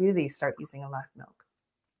Asia will really start using a lot of milk.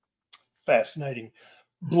 Fascinating.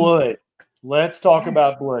 Blood. Let's talk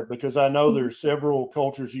about blood, because I know there's several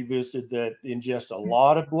cultures you visited that ingest a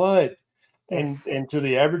lot of blood. Yes. And to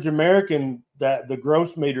the average American, that the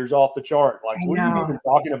gross meter's off the chart. Like, what are you even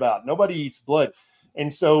talking about? Nobody eats blood.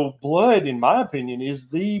 And so blood, in my opinion, is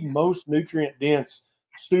the most nutrient dense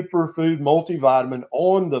superfood multivitamin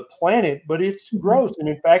on the planet, but it's gross. And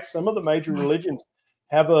in fact, some of the major religions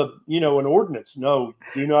have an ordinance. No,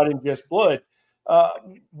 do not ingest blood.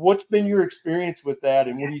 What's been your experience with that?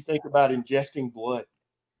 And what do you think about ingesting blood?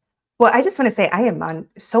 Well, I just want to say I am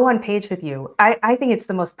so on page with you. I think it's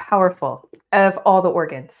the most powerful of all the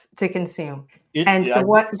organs to consume. Yes,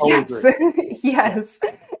 yes.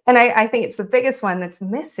 And I think it's the biggest one that's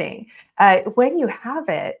missing when you have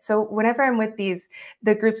it. So whenever I'm with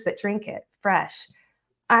the groups that drink it fresh,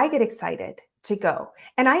 I get excited to go.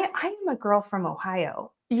 And I am a girl from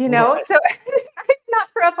Ohio, right. So I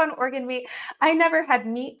not grow up on organ meat. I never had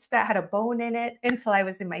meat that had a bone in it until I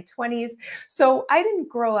was in my 20s. So I didn't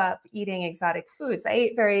grow up eating exotic foods. I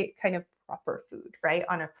ate very kind of proper food, right?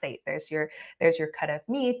 On a plate, there's your cut of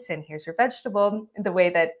meat and here's your vegetable, the way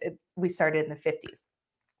that we started in the 50s.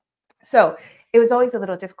 So it was always a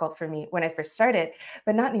little difficult for me when I first started,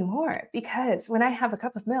 but not anymore, because when I have a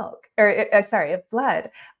cup of milk, of blood,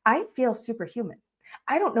 I feel superhuman.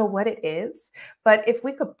 I don't know what it is, but if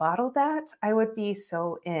we could bottle that, I would be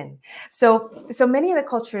so in. So many of the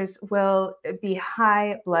cultures will be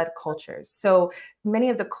high blood cultures. So many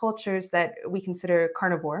of the cultures that we consider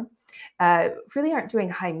carnivore really aren't doing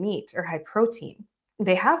high meat or high protein.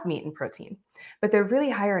 They have meat and protein, but they're really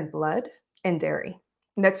higher in blood and dairy.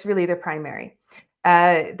 And that's really their primary.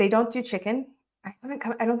 They don't do chicken.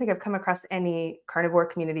 I don't think I've come across any carnivore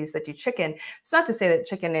communities that do chicken. It's not to say that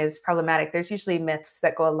chicken is problematic. There's usually myths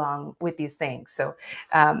that go along with these things. So,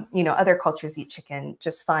 other cultures eat chicken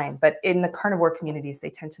just fine, but in the carnivore communities, they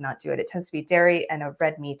tend to not do it. It tends to be dairy and a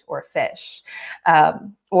red meat or fish,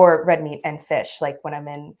 or red meat and fish. Like when I'm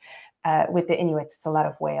in with the Inuits, it's a lot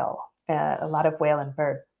of whale and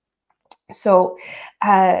bird. So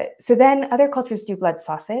then other cultures do blood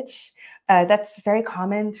sausage. That's very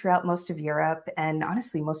common throughout most of Europe and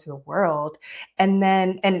honestly most of the world. And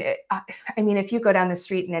then, if you go down the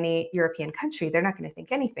street in any European country, they're not going to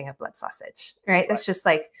think anything of blood sausage, right? That's just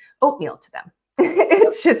like oatmeal to them.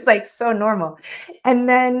 It's just like so normal. And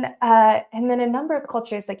then a number of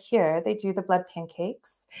cultures, like here, they do the blood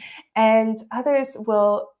pancakes, and others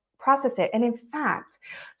will process it. And in fact,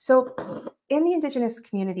 so in the indigenous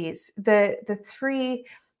communities, the three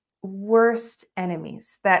worst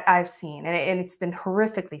enemies that I've seen, and it's been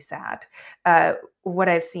horrifically sad, what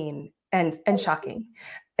I've seen and shocking.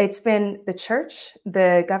 It's been the church,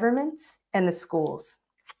 the government, and the schools.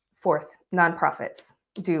 Fourth, nonprofits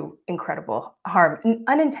do incredible harm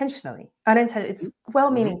unintentionally. It's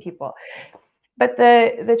well-meaning people. But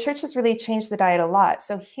the church has really changed the diet a lot.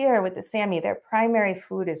 So here with the Sami, their primary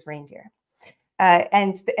food is reindeer.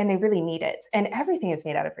 And they really need it. And everything is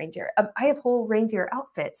made out of reindeer. I have whole reindeer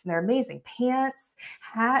outfits, and they're amazing. Pants,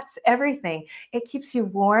 hats, everything. It keeps you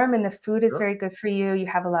warm, and the food is very good for you. You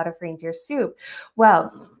have a lot of reindeer soup.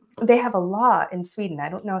 Well, they have a law in Sweden. I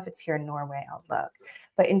don't know if it's here in Norway. I'll look.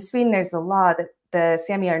 But in Sweden, there's a law that the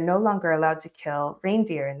Sami are no longer allowed to kill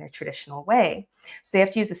reindeer in their traditional way. So they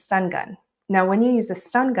have to use a stun gun. Now, when you use a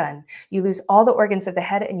stun gun, you lose all the organs of the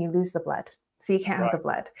head and you lose the blood. So you can't have the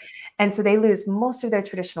blood. And so they lose most of their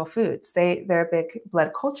traditional foods. They're a big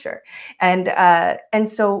blood culture. And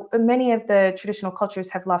so many of the traditional cultures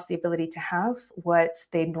have lost the ability to have what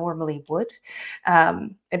they normally would,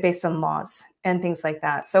 based on laws and things like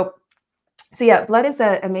that. So yeah, blood is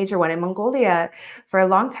a major one. In Mongolia, for a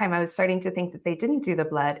long time, I was starting to think that they didn't do the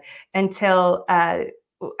blood until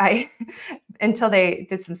until they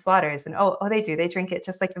did some slaughters, and they do. They drink it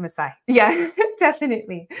just like the Maasai. Yeah,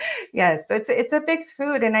 definitely. Yes, so it's a big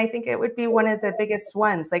food, and I think it would be one of the biggest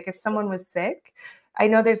ones. Like if someone was sick, I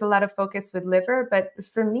know there's a lot of focus with liver, but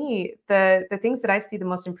for me, the things that I see the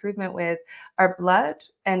most improvement with are blood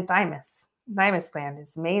and thymus. Thymus gland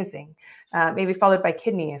is amazing. Maybe followed by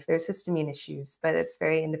kidney if there's histamine issues, but it's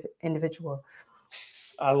very individual.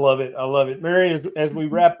 I love it. I love it. Mary, as we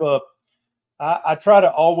wrap up, I try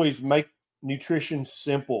to always make nutrition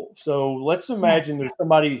simple. So let's imagine there's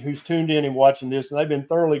somebody who's tuned in and watching this, and they've been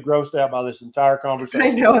thoroughly grossed out by this entire conversation. I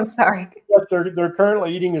know, I'm sorry. But they're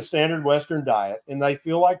currently eating a standard Western diet, and they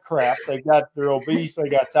feel like crap. They're obese. They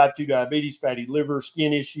got type 2 diabetes, fatty liver,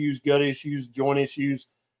 skin issues, gut issues, joint issues.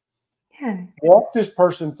 Yeah. Walk this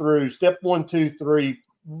person through step 1, 2, 3.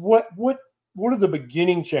 What are the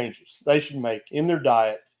beginning changes they should make in their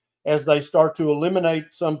diet as they start to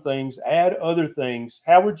eliminate some things, add other things?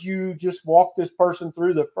 How would you just walk this person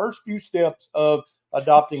through the first few steps of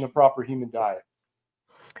adopting a proper human diet?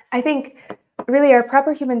 I think really our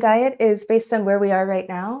proper human diet is based on where we are right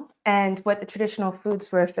now and what the traditional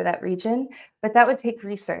foods were for that region, but that would take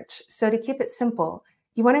research. So to keep it simple,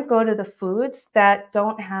 you want to go to the foods that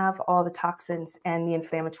don't have all the toxins and the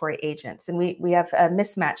inflammatory agents. And we have a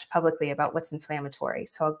mismatch publicly about what's inflammatory.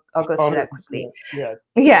 So I'll go through that quickly. Yeah,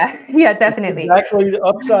 definitely. Exactly,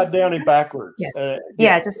 upside down and backwards.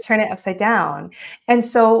 Yeah, just turn it upside down. And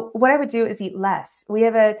so what I would do is eat less. We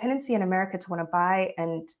have a tendency in America to want to buy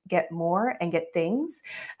and get more and get things,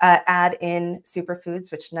 add in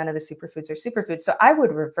superfoods, which none of the superfoods are superfoods. So I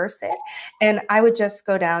would reverse it. And I would just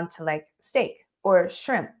go down to like steak or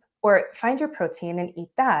shrimp, or find your protein and eat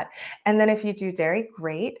that. And then if you do dairy,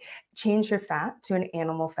 great. Change your fat to an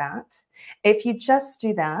animal fat. If you just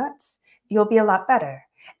do that, you'll be a lot better.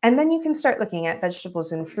 And then you can start looking at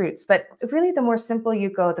vegetables and fruits. But really, the more simple you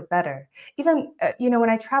go, the better. Even, when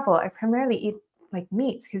I travel, I primarily eat like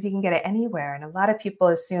meats because you can get it anywhere. And a lot of people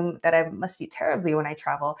assume that I must eat terribly when I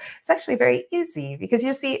travel. It's actually very easy because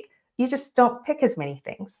you just don't pick as many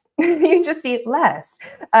things. You just eat less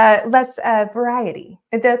variety.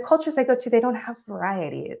 The cultures I go to, they don't have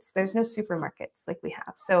variety. There's no supermarkets like we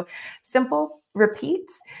have. So simple, repeat.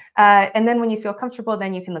 And then when you feel comfortable,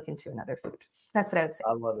 then you can look into another food. That's what I would say.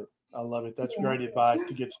 I love it. I love it. That's great advice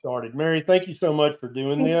to get started. Mary, thank you so much for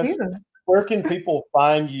doing this. You. Where can people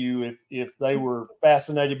find you if they were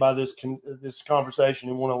fascinated by this conversation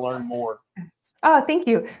and want to learn more? Oh, thank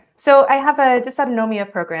you. So I have a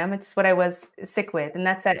dysautonomia program. It's what I was sick with, and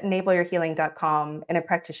that's at enableyourhealing.com in a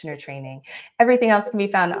practitioner training. Everything else can be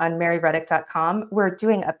found on maryruddick.com. We're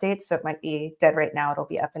doing updates, so it might be dead right now. It'll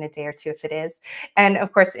be up in a day or two if it is. And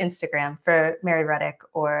of course, Instagram for Mary Ruddick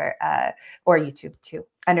or YouTube too,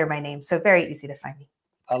 under my name. So very easy to find me.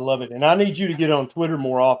 I love it. And I need you to get on Twitter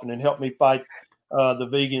more often and help me fight the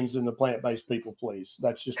vegans and the plant-based people, please.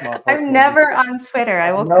 That's just my. I'm never on Twitter.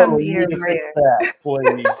 I will come to you.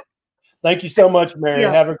 Please. Thank you so much, Mary.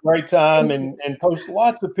 Have a great time and post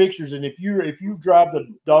lots of pictures. And if you drive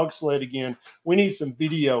the dog sled again, we need some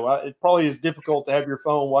video. It probably is difficult to have your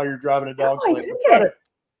phone while you're driving a dog sled.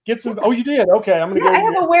 Get some. Oh, you did? Okay, I'm gonna go. I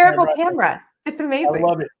have a wearable camera. It's amazing. I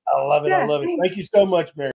love it. I love it. I love it. Thank you so much, Mary.